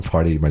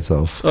party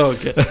myself. Oh,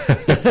 okay.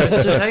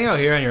 just hang out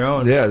here on your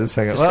own. Yeah, just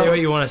hang out. Just say what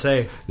you want to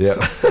say. Yeah.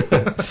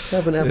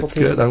 Have an apple it's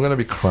good. I'm gonna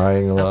be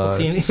crying a lot.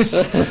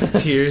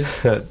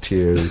 Tears.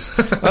 Tears.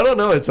 I don't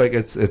know. It's like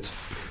it's.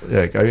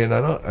 Like, I mean,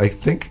 I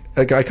think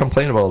like I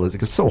complain about all this.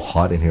 It's so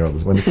hot in here. All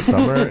this when it's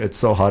summer, it's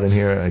so hot in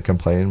here. I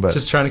complain, but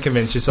just trying to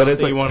convince yourself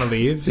that you want to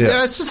leave.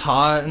 Yeah, it's just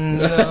hot,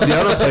 and the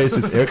other place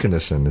is air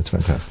conditioned. It's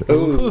fantastic.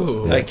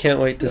 Ooh, yeah. I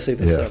can't wait to see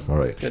this. Yeah. All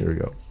right, here we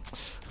go.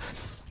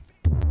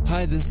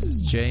 Hi, this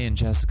is Jay and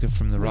Jessica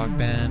from the rock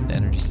band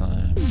Energy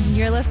Slam.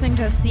 You're listening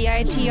to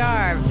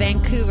CITR,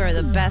 Vancouver,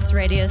 the best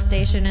radio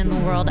station in the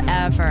world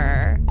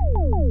ever.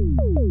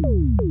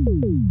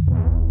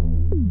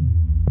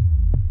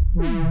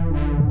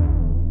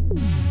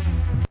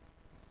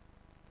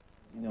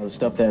 The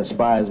stuff that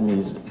inspires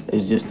me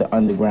is just the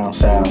underground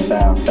sound. In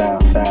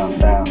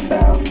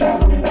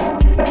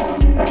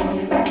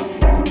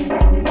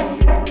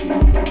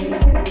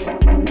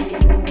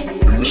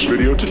this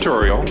video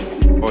tutorial, I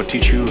will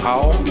teach you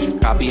how to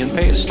copy and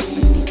paste.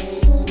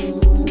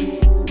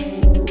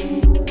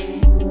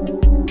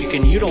 You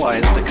can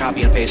utilize the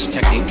copy and paste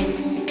technique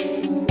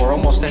for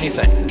almost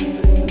anything.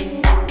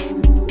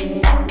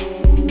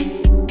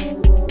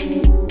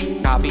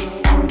 Copy,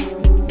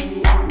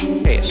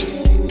 paste.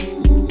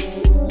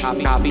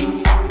 Copy, paste. Copy,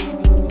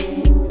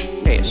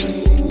 paste.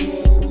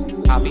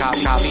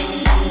 Copy,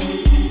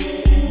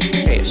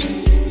 paste.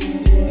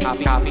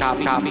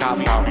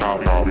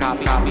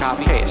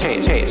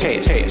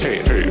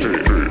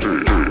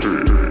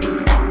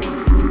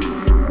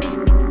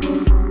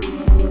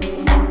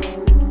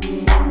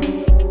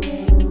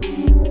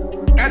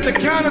 At the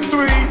count of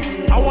 3,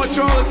 I want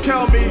y'all to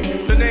tell me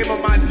the name of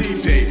my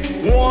DJ.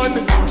 1,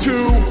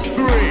 2,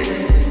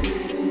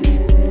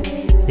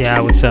 3.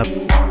 Yeah, what's up,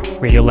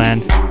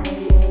 Radioland?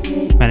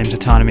 My name's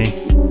Autonomy.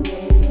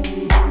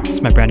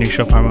 It's my brand new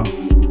show promo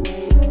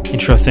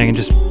intro thing, and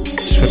just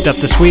whipped up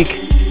this week.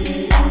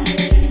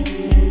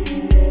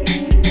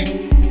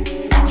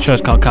 The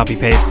show's called Copy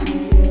Paste,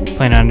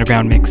 playing an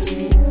underground mix,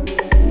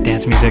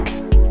 dance music,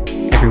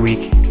 every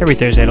week, every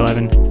Thursday at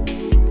 11.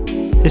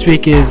 This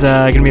week is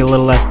going to be a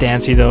little less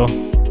dancey though,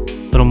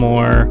 a little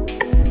more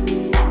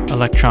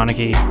electronic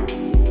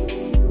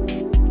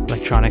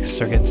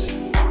circuits.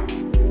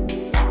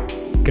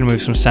 Gonna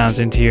move some sounds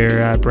into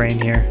your brain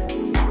here.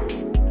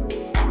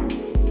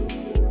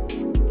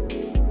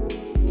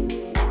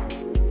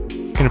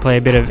 Gonna play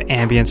a bit of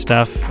ambient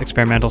stuff,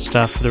 experimental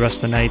stuff for the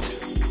rest of the night.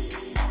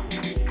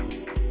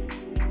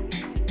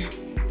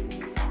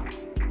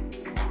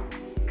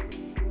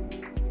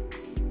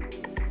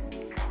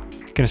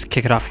 Gonna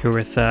kick it off here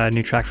with a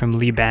new track from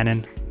Lee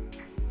Bannon.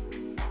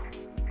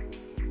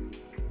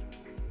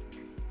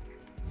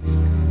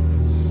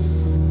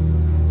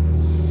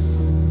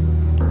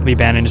 Lee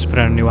Bannon just put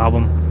out a new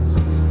album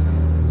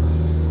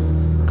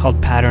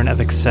called Pattern of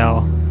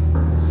Excel.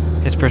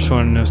 His first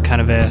one was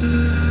kind of a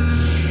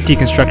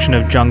deconstruction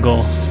of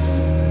jungle.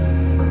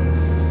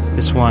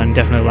 This one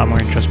definitely a lot more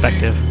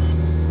introspective.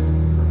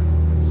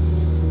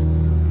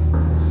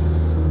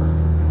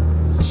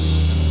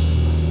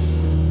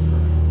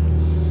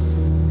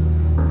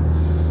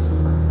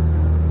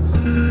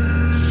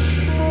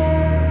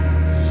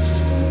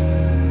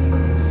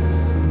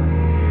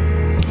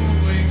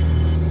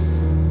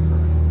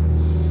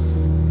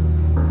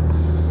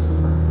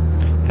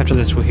 After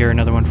this, we'll hear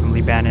another one from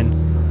Lee Bannon.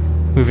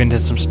 Move into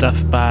some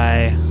stuff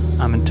by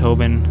Amon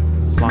Tobin,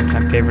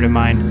 longtime favorite of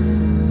mine.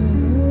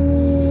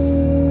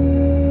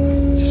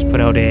 Just put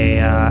out a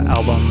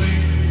album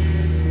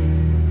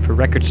for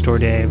Record Store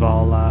Day of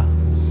all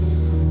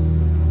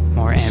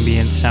more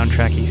ambient,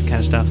 soundtracky kind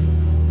of stuff.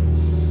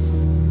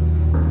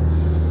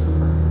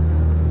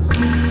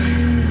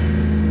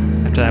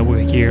 After that, we'll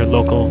hear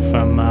Local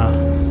from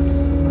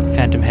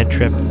Phantom Head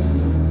Trip.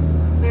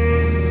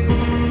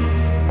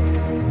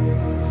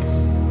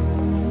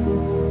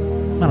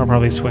 I'll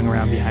probably swing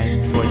around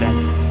behind before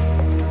then.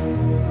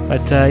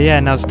 But yeah,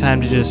 now's the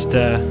time to just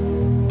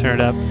turn it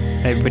up.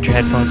 Maybe put your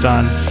headphones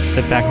on,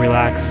 sit back,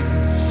 relax.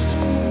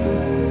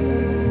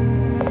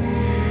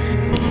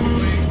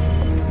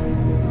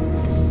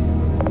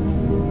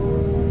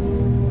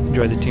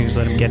 Enjoy the tunes,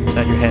 let them get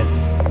inside your head.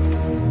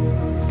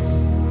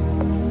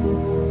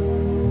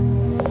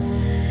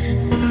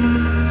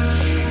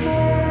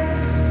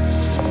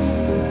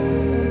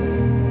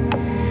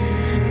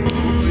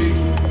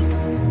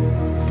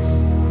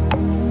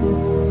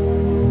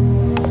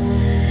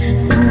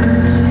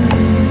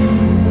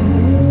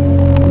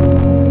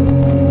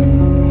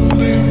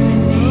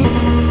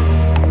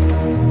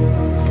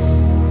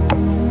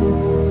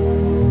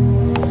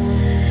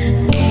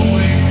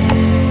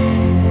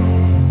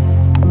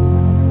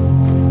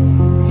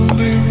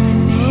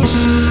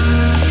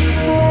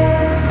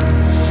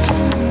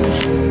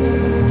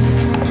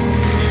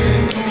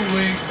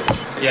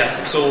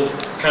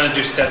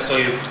 Do steps, so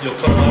you'll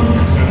put them up, put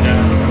them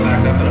down, put them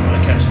back up, and I'm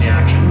going to catch the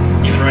action.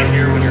 Even right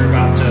here when you're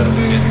about to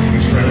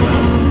you spread them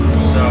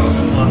out. So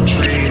on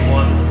 3,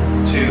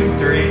 1, 2,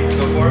 3,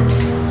 go for it.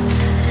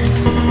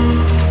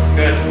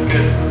 Good.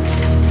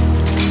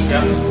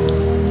 Yeah.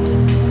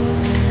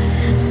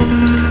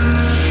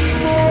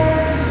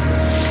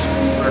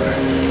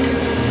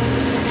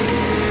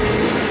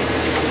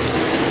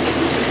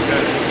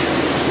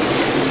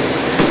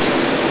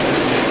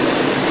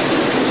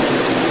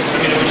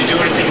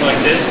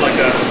 This, like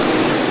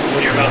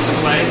when you're about to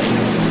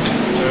play?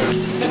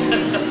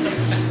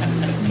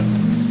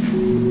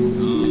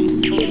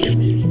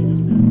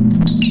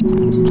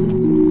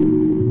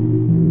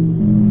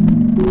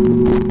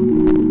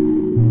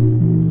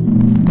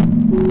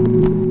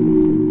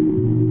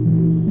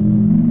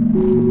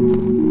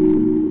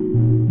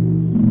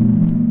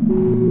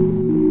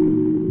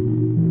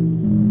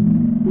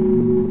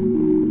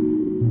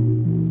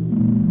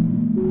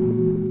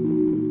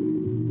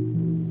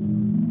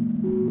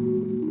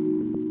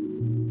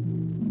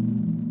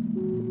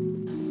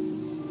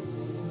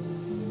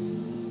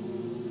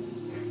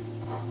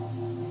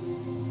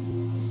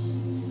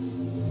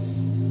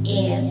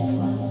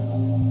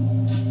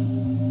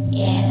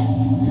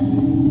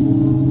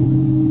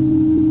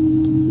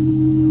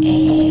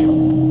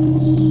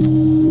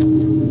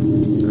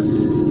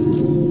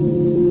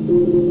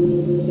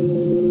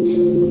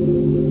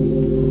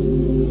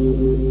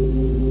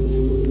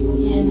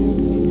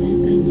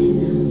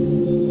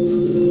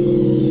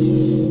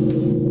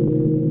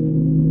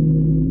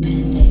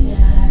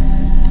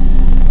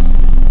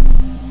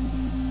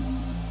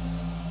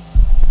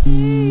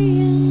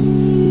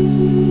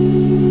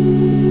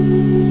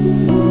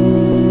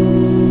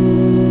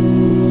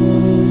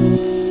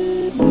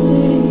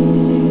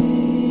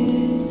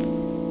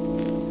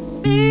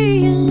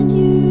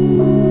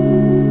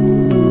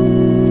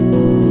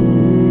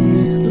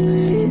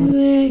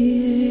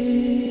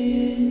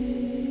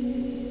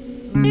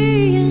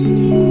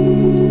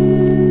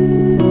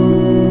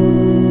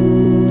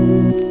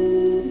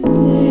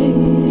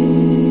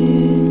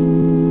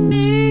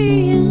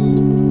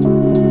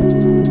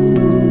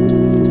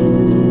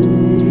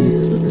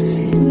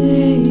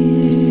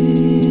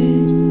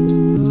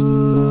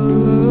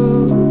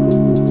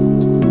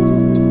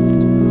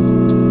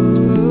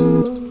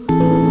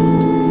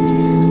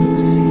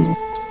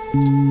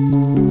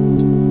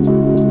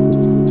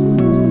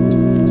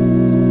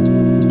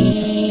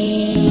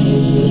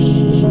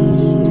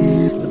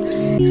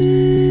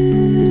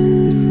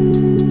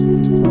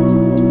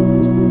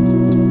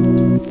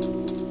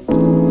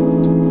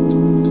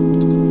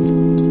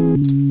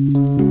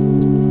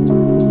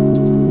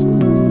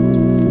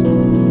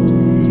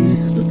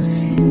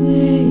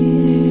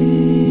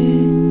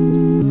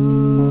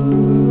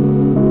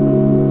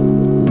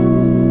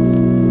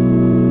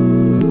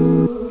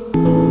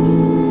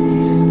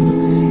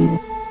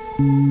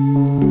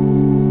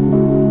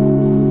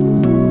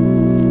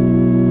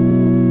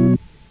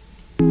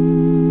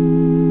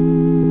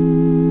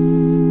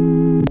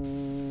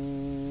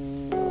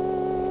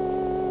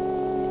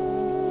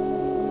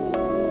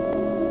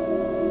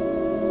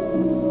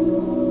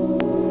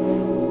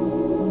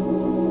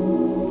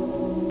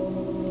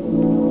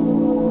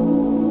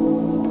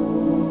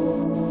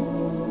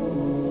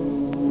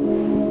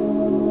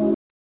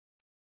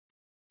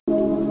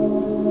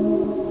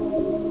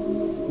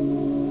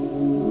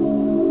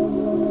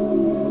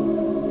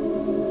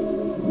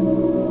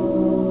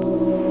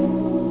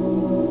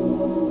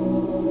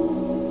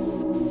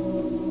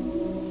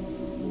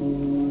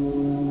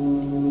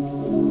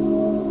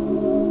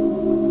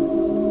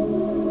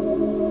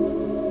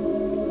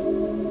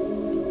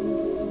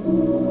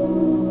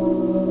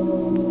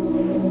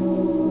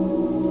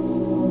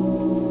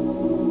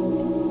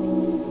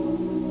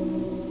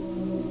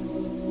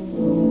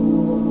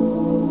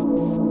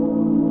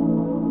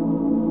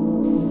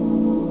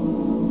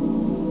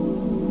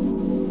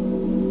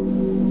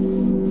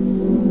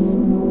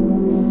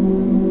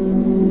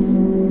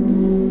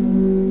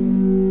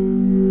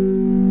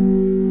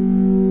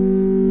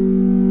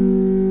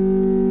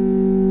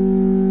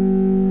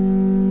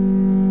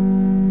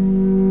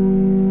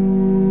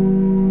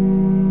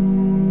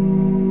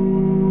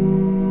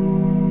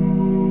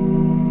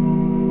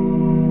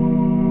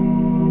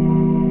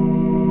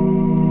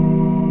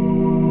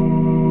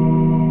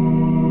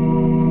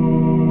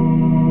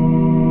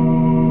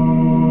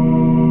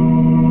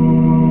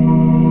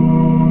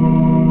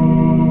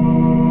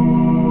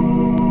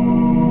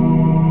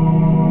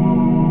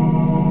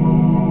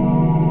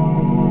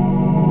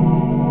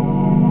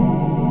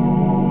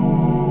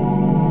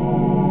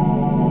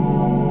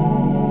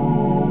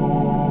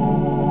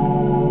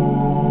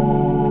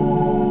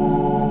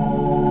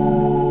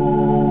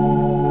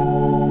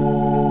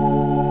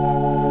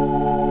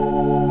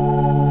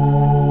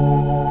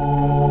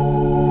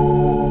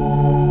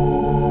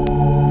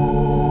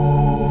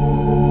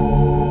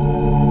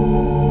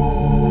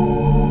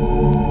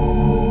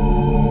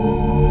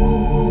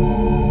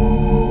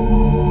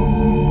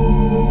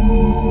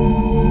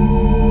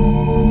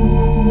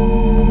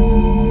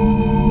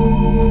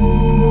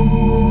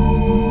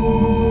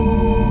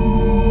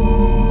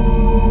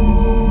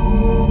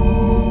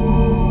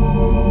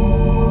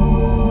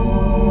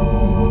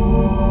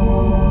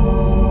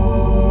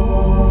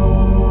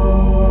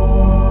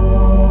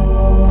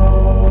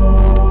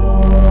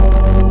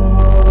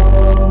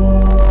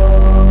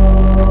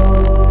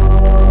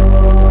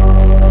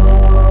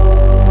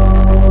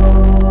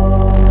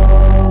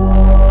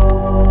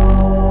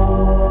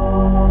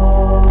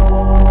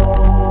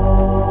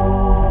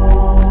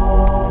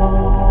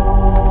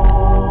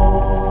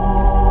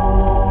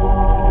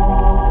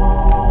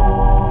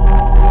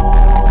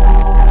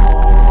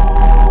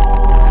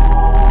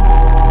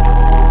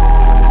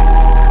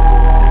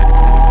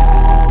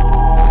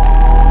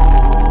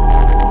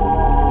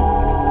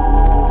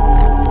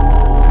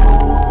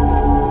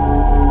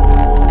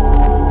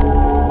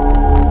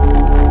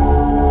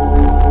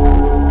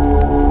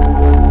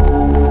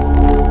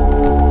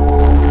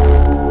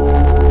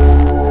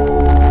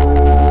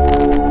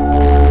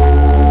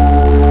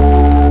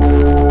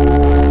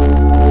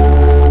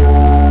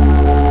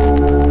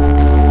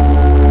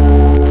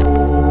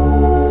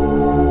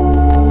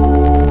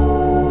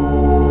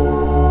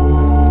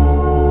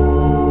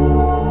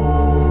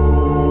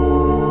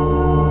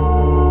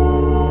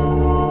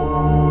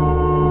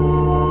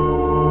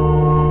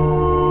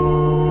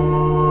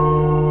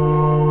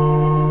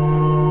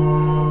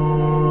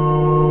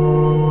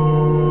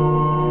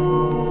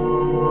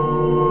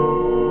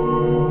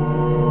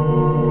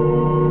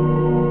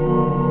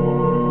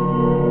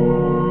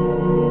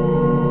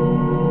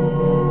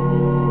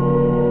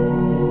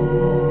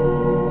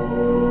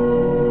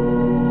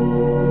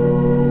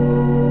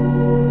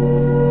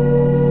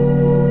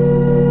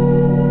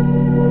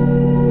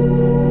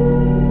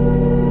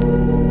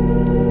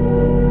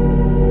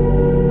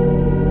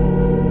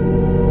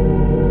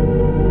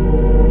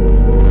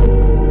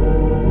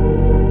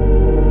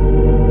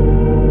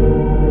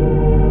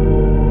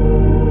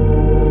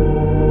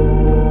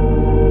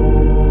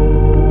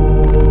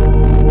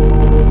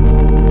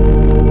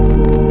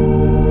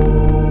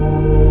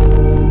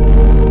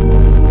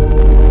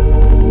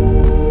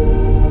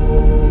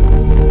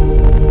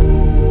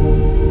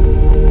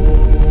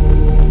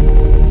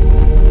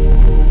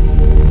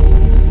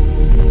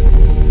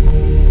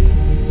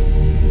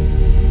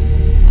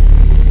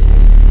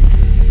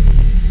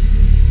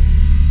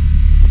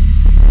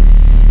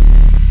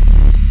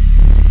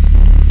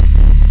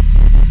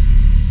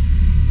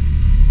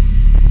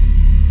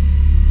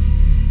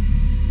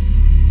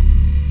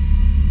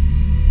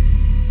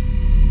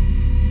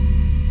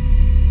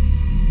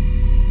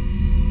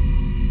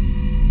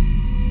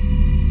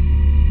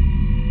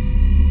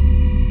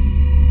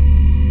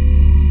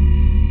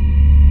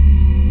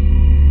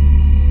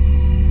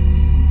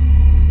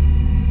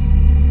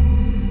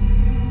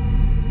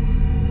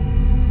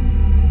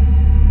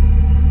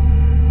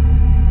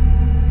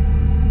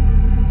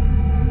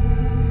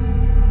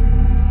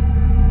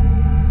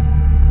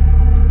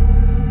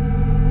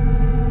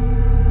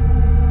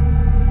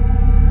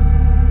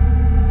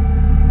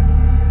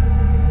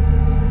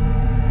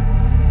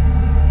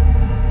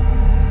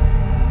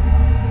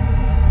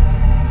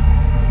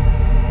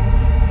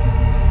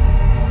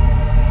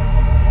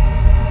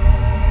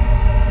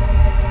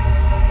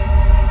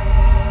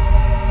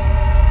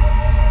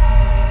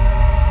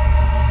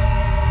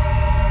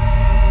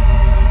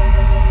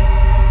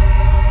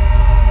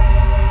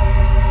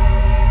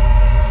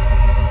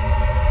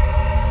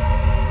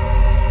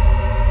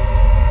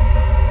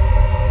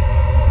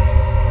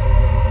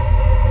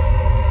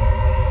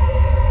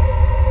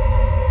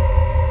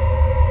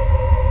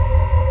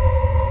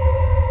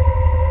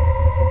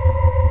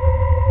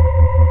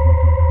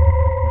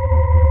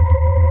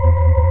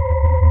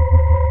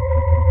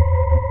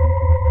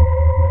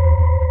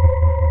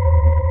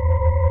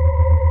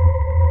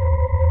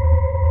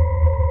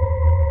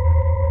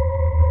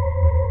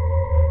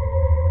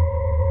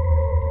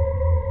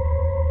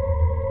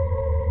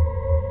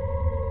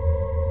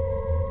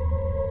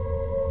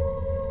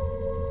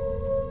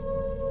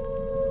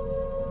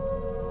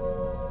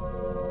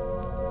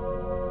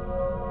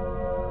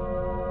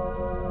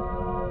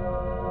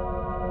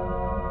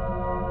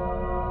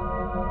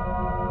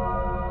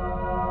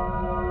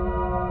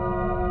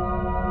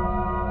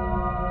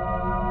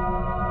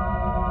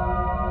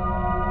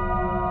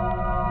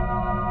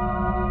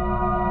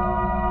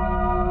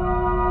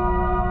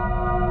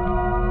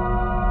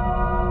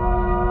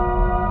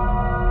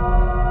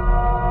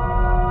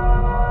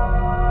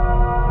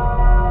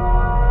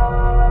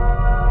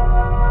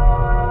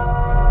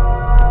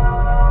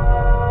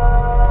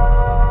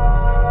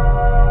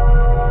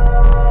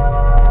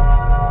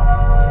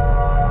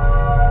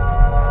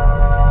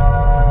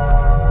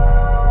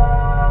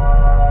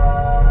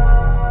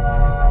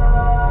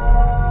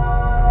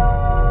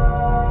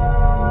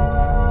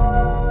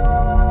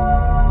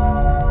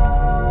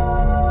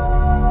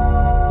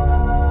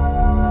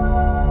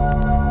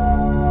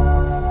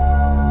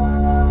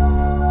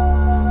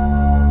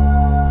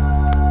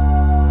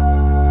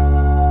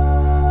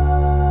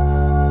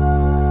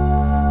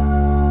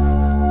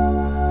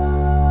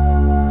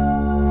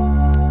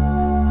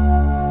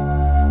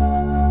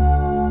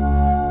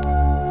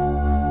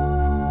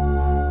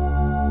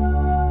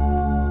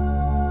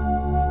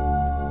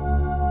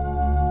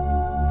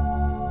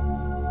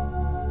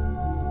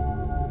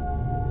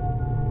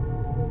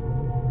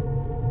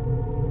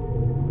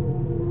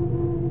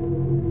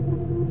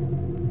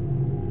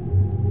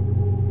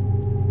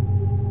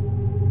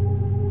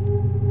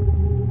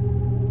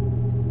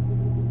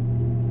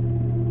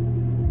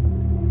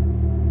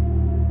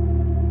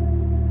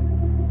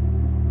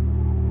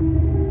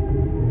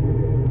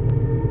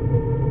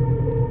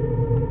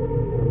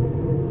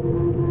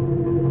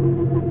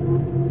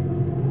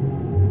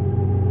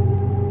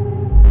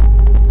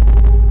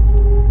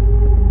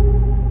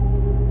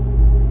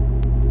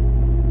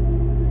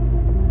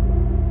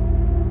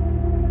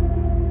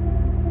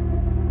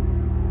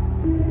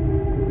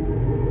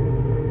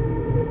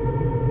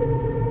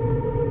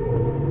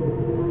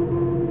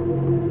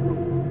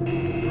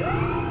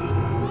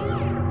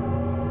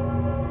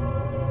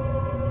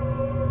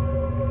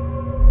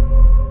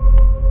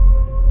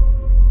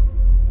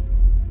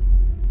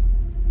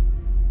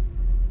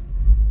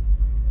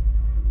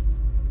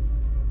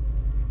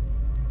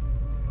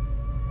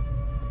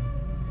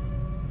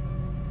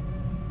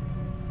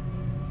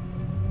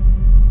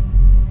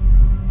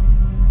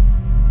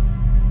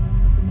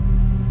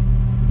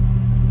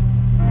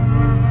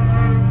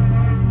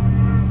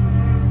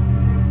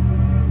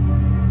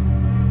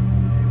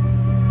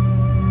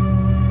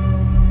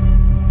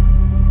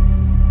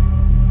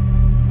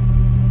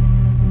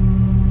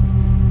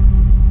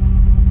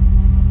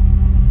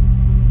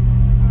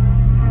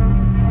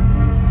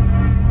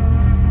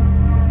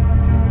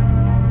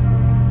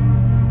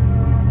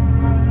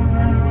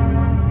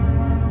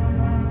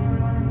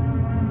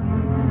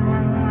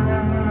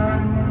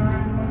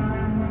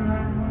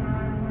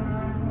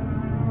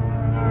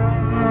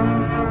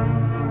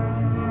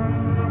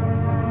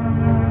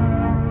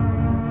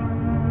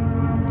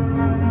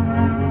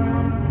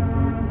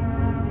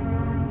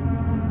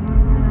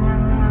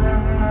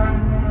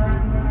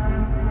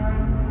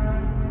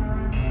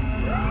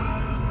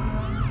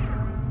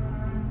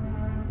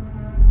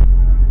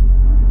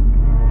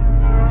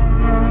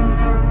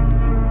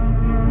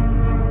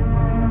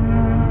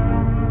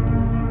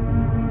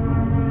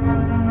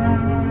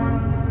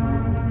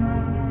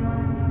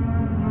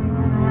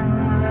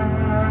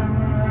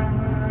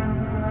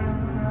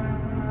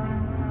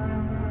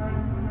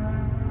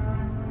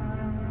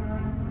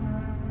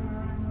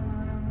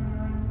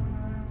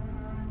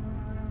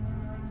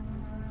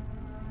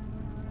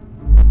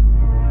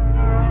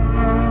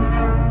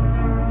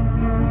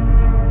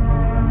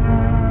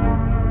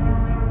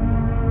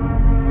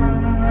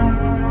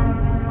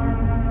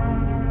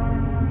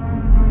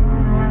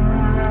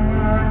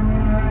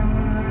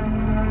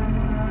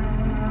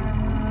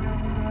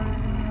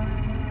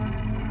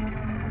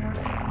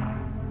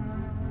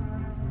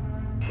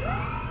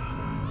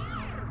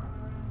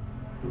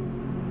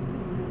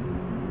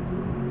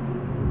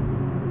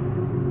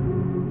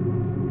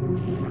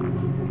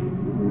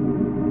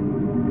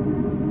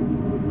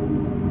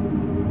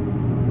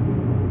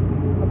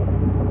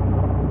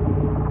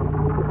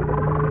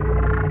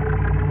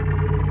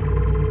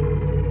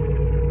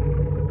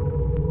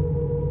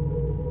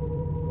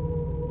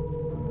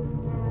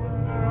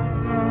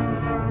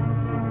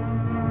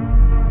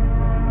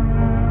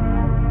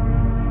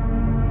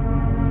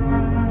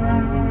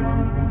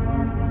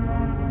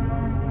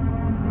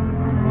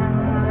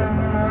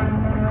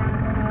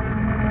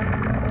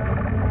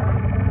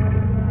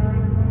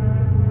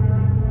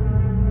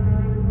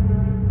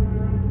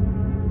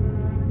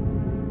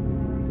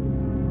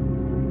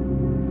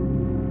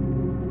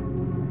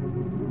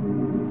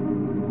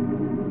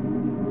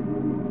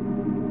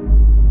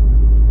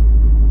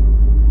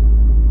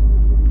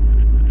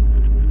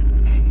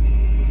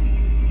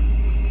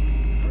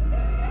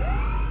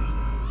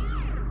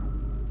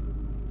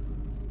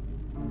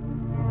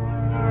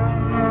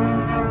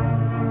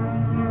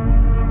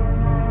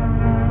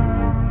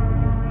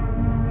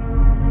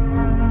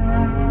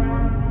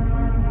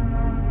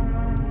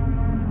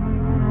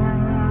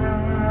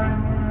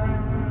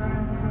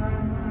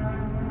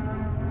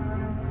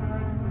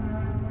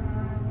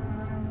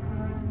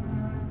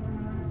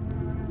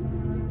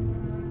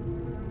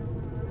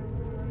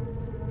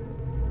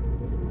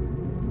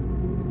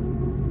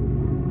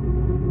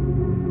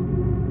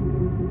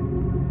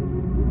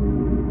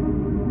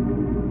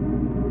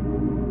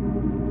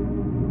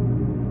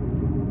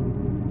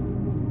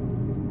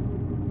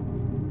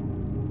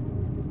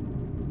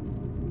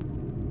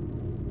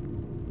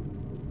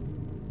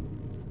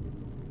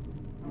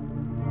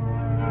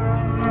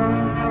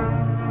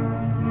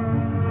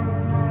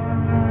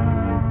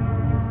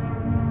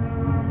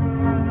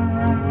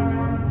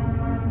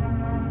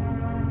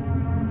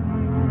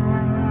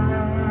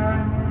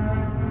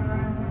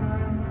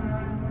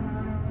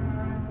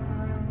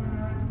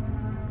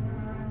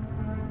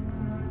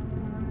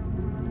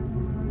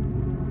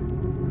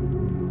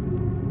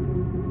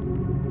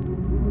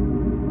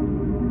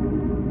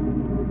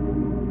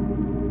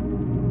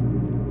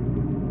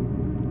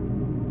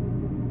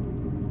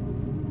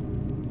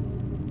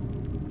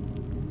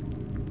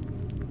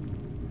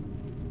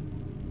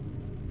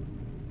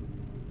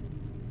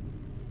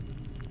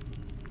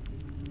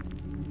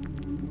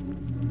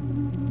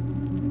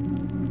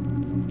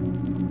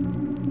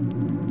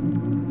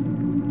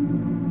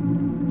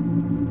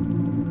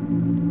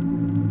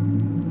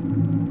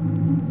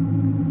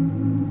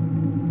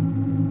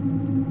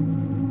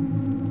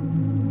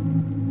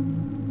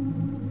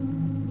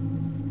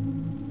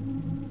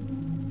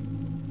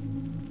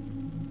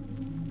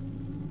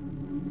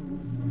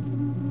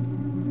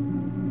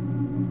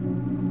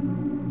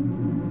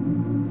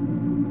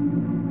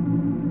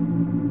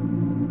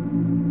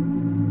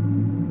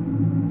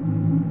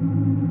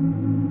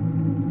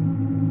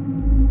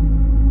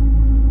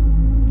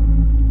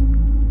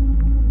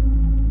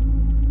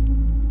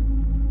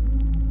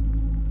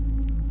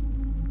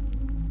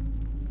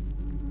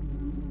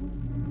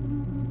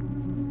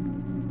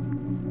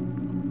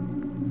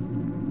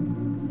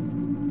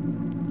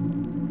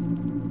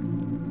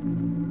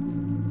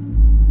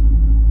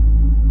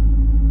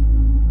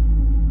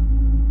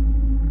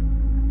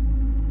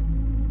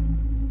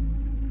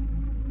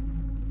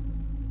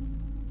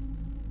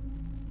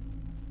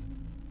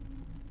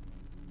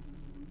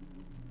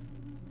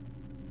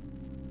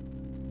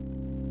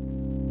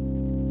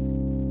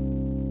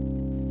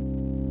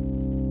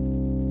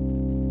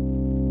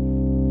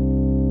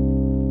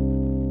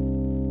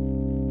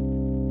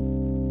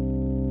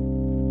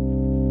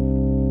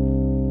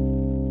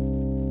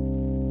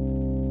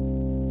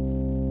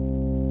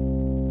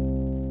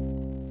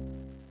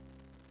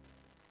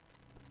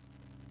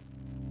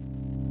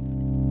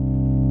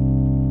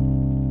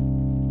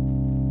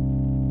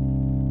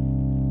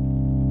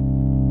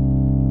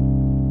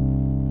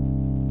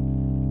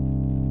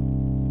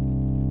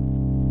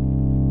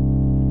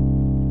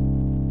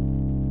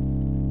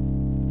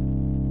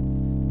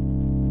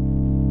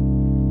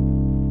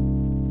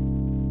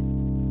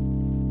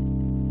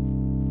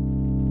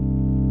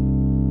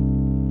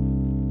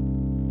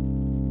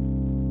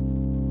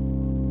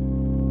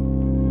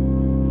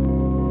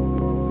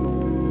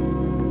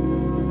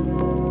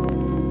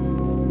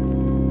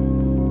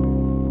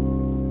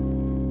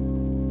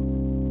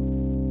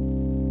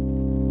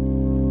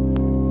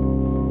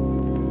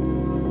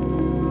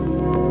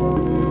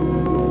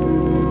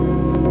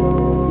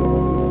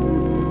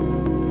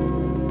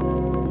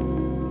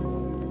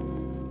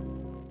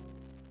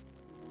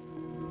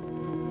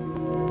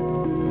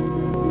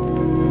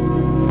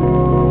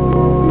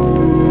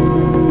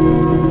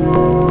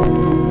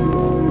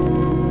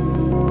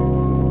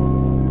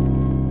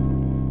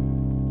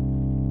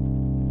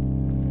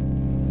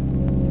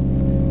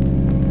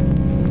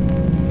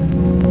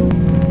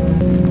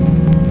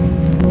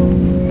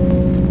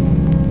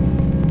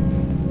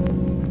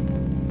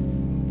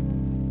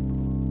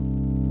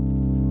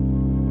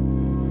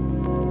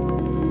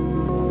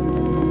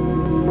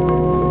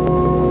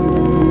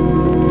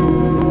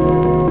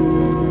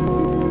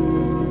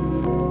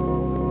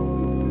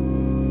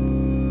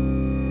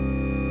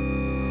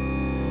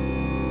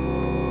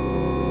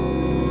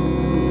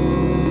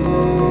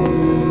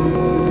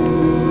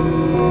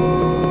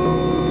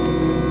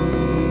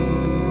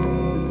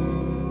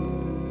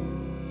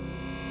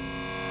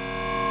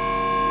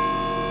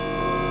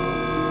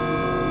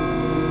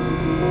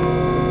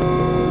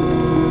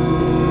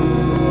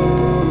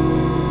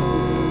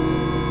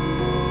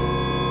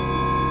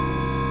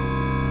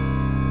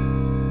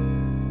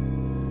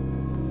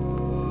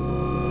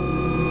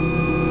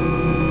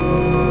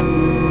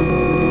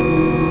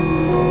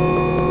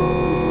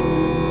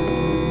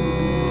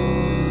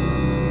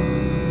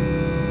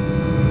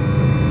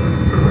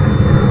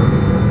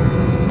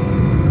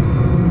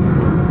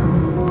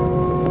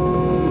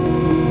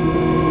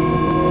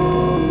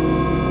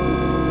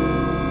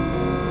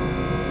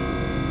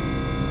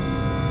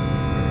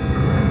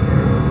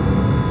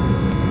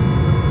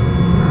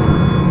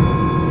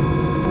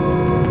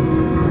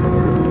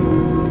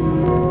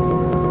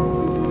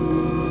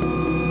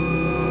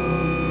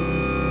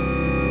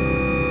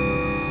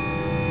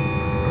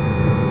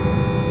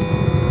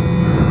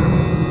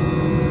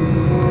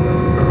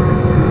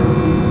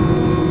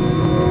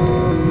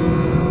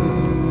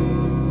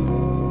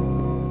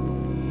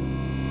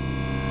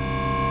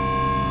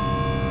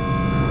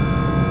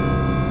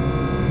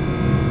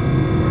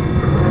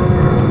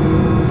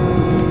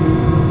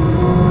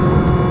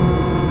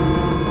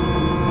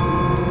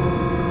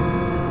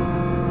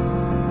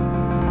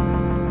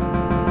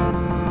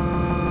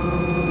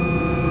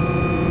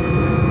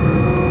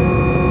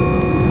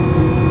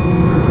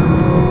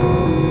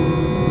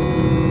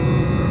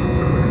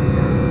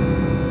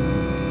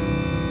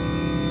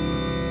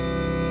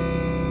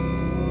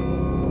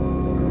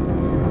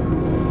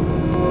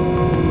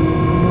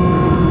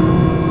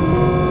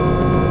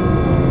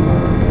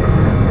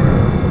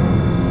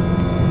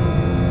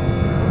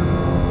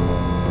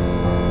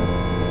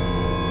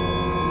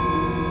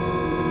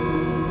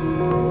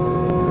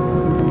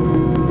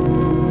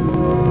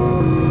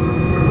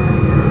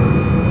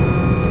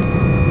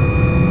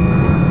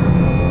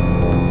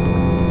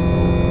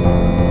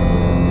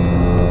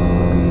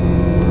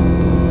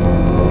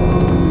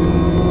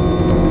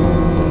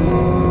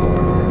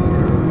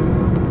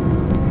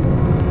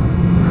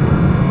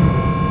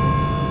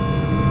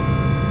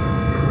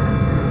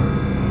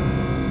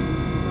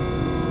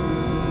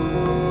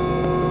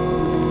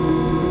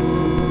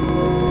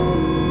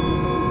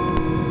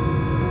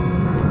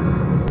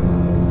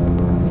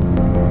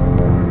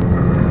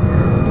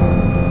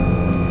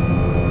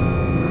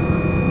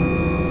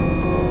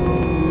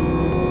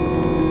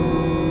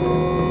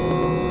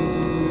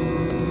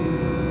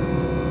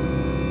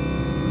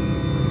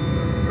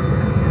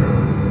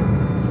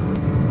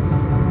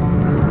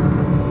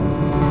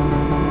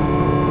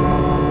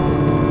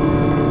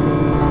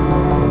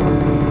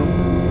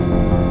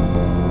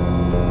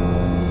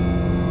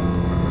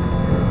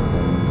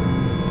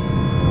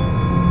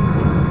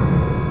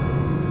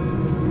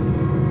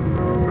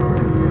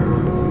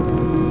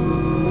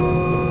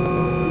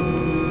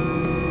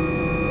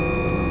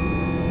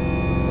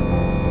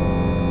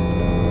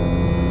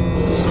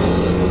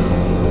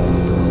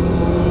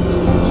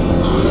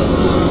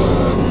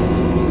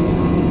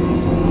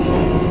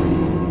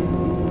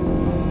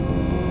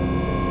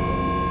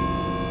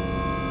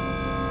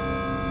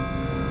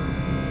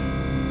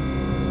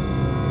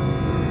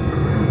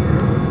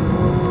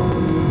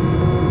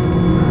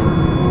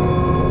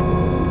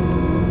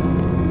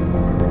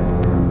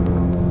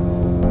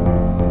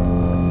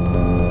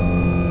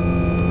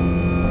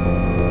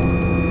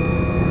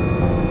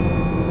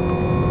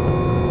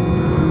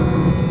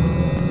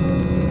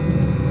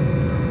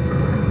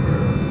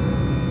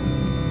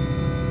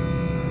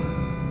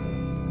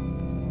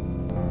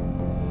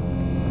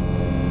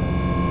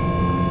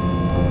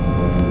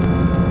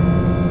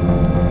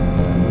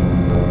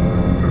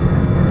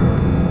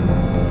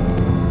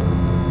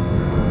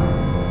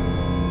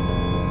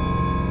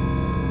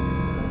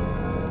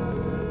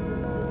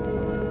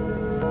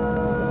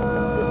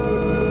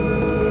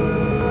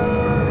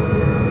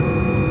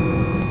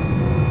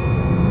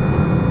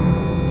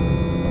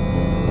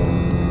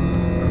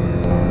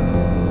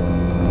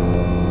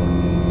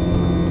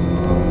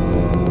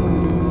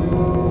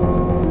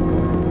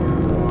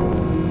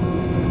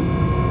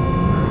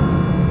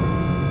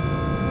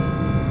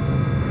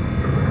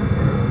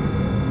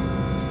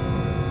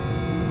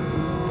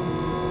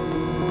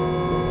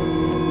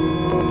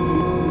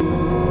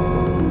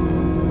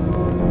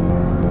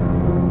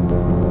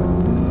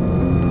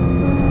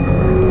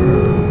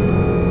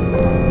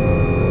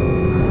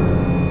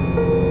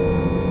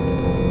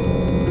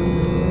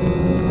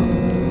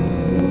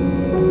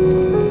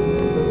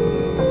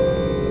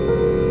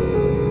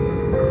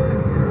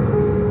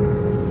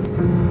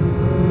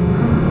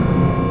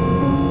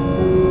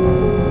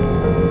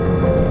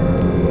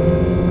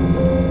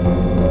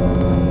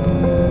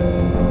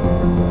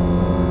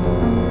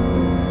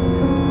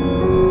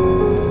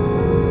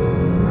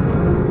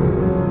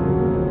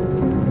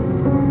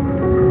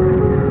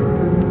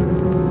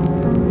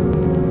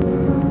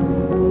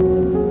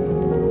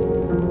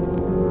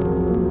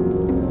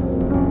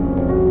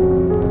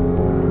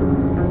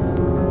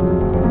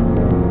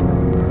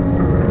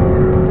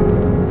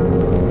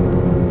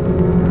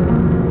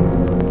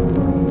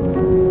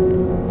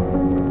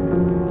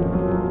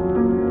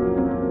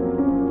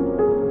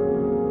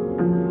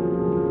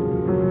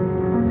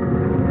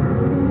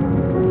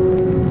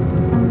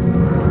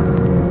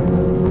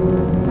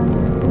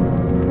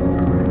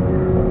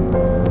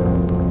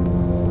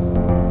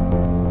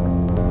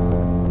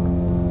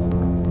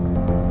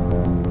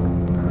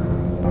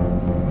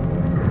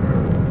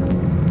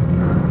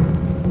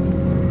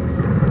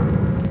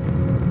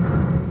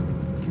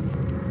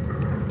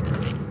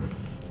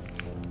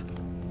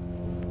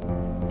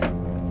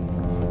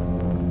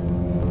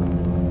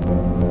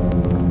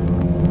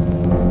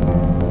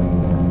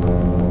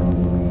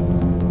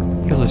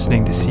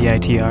 listening to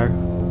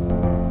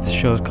CITR. This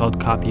show is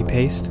called Copy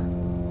Paste.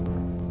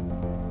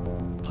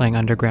 Playing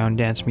underground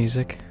dance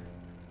music.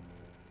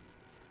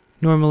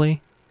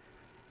 Normally,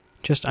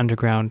 just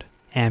underground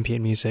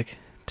ambient music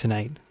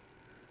tonight.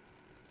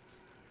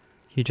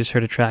 You just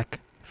heard a track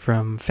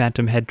from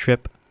Phantom Head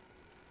Trip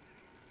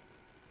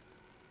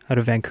out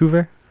of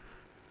Vancouver.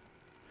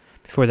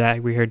 Before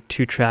that, we heard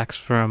 2 tracks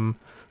from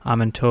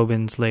Amon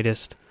Tobin's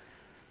latest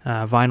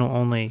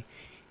vinyl-only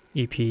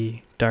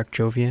EP, Dark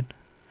Jovian.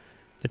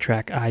 The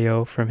track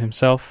I.O. from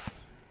himself,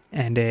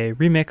 and a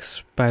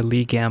remix by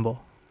Lee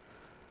Gamble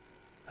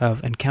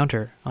of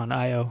Encounter on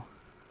I.O.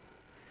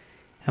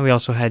 And we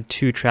also had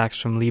 2 tracks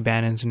from Lee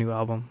Bannon's new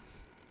album,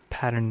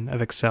 Pattern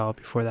of Excel,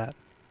 before that.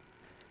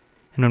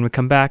 And when we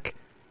come back,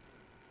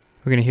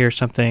 we're going to hear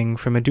something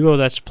from a duo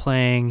that's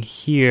playing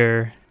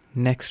here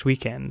next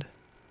weekend.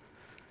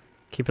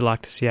 Keep it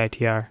locked to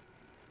CITR.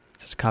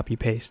 This is Copy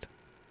Paste.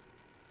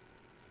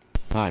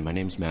 Hi, my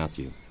name's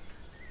Matthew.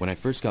 When I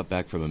first got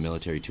back from a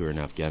military tour in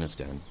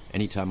Afghanistan,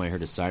 anytime I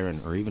heard a siren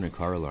or even a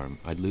car alarm,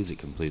 I'd lose it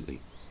completely.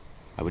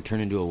 I would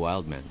turn into a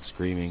wild man,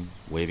 screaming,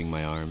 waving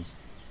my arms.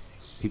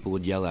 People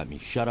would yell at me,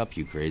 "Shut up,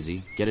 you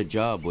crazy. Get a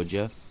job, would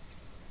ya?"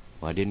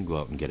 Well, I didn't go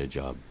out and get a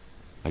job.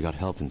 I got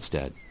help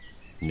instead.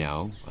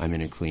 Now, I'm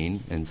in a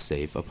clean and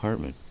safe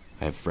apartment.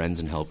 I have friends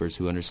and helpers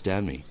who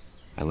understand me.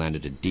 I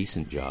landed a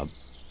decent job,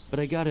 but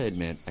I gotta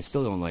admit, I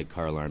still don't like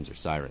car alarms or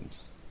sirens.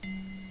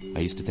 I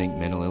used to think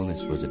mental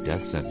illness was a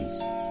death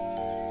sentence.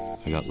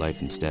 I got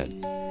life instead.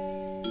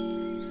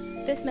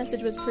 This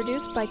message was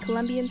produced by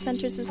Columbian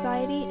Center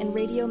Society and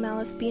Radio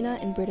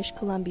Malaspina in British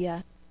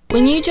Columbia.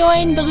 When you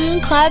join Balloon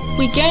Club,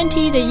 we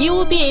guarantee that you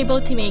will be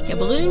able to make a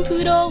balloon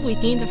poodle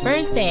within the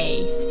first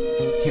day.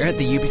 Here at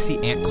the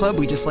UBC Ant Club,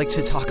 we just like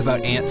to talk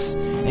about ants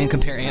and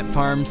compare ant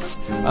farms.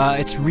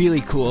 It's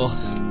really cool.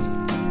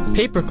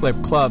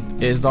 Paperclip Club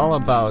is all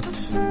about,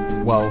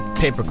 well,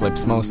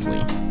 paperclips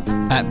mostly.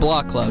 At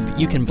Blah Club,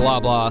 you can blah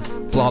blah,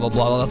 blah blah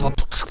blah blah.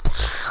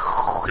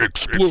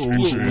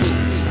 Explosion.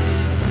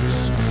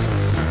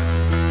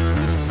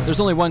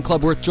 There's only one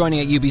club worth joining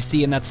at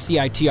UBC, and that's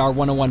CITR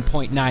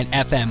 101.9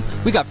 FM.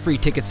 We got free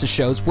tickets to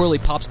shows, whirly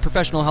pops,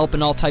 professional help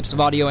in all types of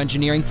audio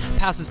engineering,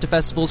 passes to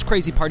festivals,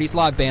 crazy parties,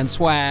 live band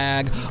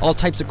swag, all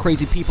types of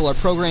crazy people. Our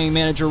programming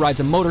manager rides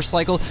a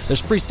motorcycle.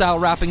 There's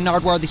freestyle rapping,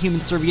 Nardwar the Human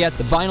Serviette,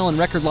 the vinyl and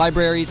record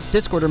libraries,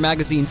 Discorder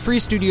magazine, free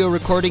studio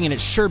recording, and it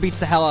sure beats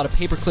the hell out of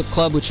Paperclip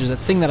Club, which is a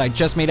thing that I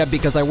just made up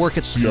because I work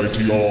at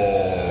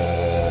CITR.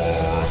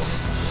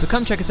 So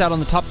come check us out on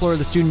the top floor of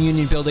the Student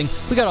Union building.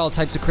 We got all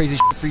types of crazy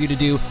shit for you to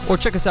do, or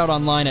check us out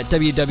online at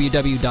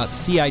www.citr.ca.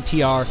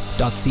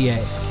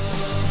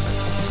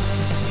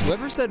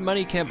 Whoever said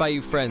money can't buy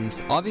you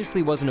friends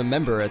obviously wasn't a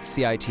member at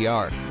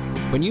CITR.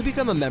 When you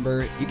become a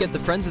member, you get the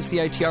Friends of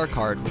CITR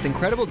card with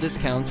incredible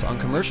discounts on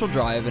Commercial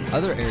Drive and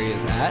other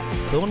areas at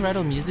Bone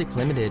Rattle Music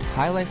Limited,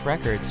 High Life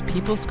Records,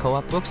 People's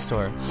Co-op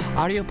Bookstore,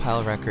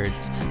 Audiopile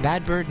Records,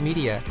 Bad Bird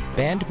Media,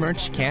 Band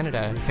Merch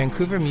Canada,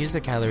 Vancouver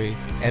Music Gallery,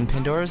 and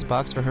Pandora's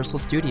Box Rehearsal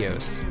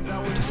Studios.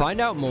 To find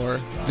out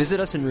more, visit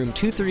us in room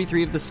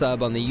 233 of the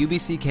Sub on the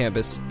UBC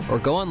campus, or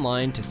go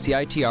online to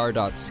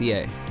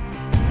citr.ca.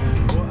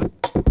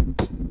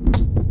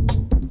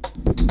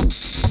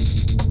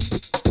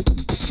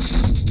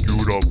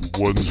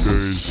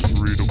 Wednesdays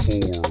 3 to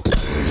 4.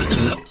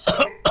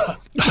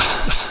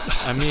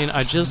 I mean,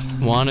 I just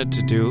wanted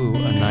to do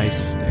a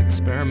nice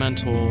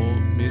experimental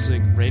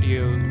music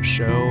radio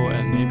show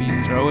and maybe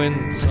throw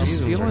in some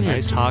feeling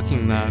you're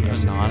talking that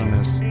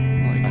anonymous,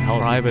 like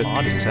private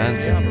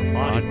sense in your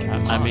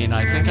podcast. I mean,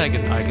 I think I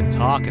can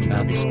talk, and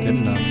that's good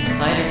enough.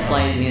 Fight or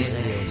flight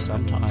music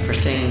sometimes for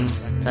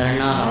things that are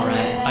not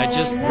alright.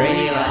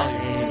 Radio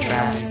essays and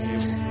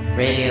travesties,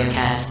 radio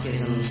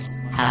catechisms,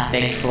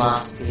 half-baked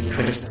philosophy and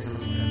criticism,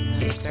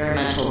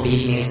 experimental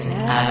beat music,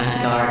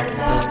 avant-garde,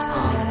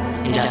 post-punk,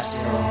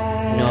 industrial,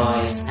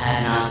 noise,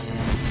 ad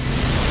nauseum.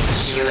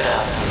 Cue it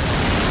up.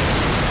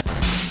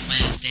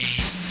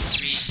 Wednesdays,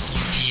 3 to 4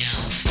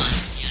 p.m. on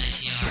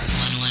CITR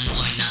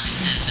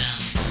 101.9 FM.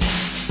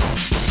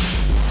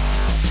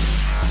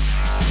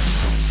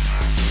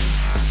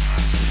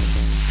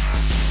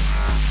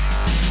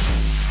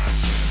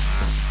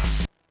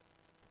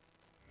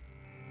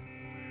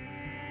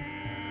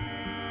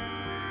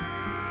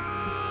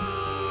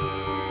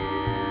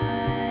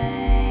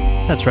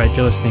 That's right,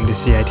 you're listening to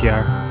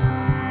CITR.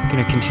 I'm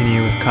going to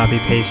continue with Copy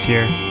Paste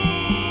here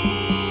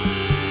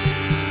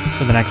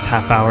for the next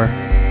half hour.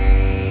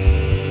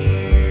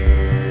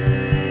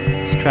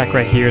 This track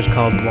right here is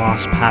called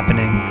Wasp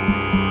Happening.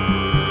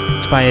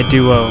 It's by a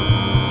duo,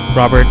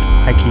 Robert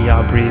Ike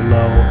Aubrey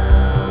Lowe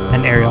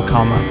and Ariel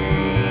Kalma.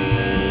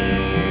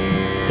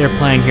 They're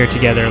playing here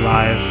together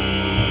live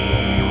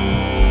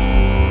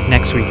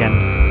next weekend,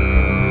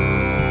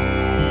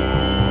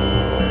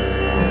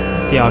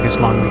 the August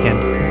long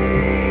weekend.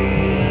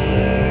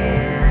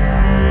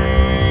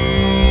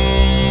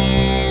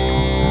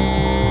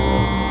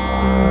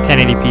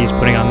 1080p is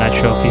putting on that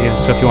show for you,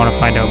 so if you want to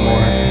find out more,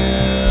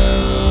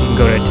 you can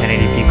go to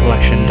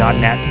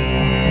 1080pcollection.net.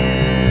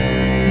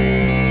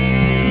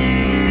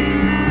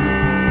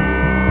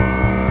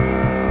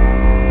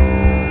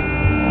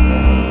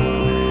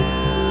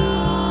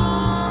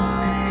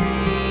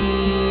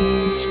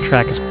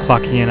 track is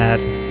clocking in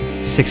at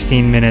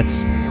 16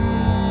 minutes.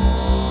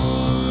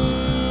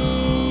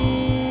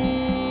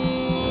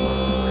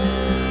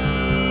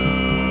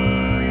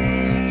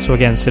 So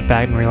again, sit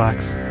back and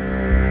relax.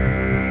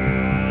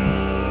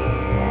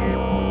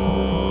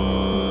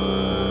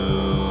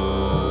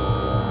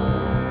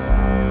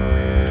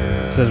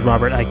 This is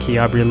Robert Ike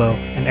Abrilo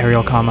and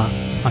Ariel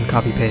Kama on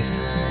Copy Paste.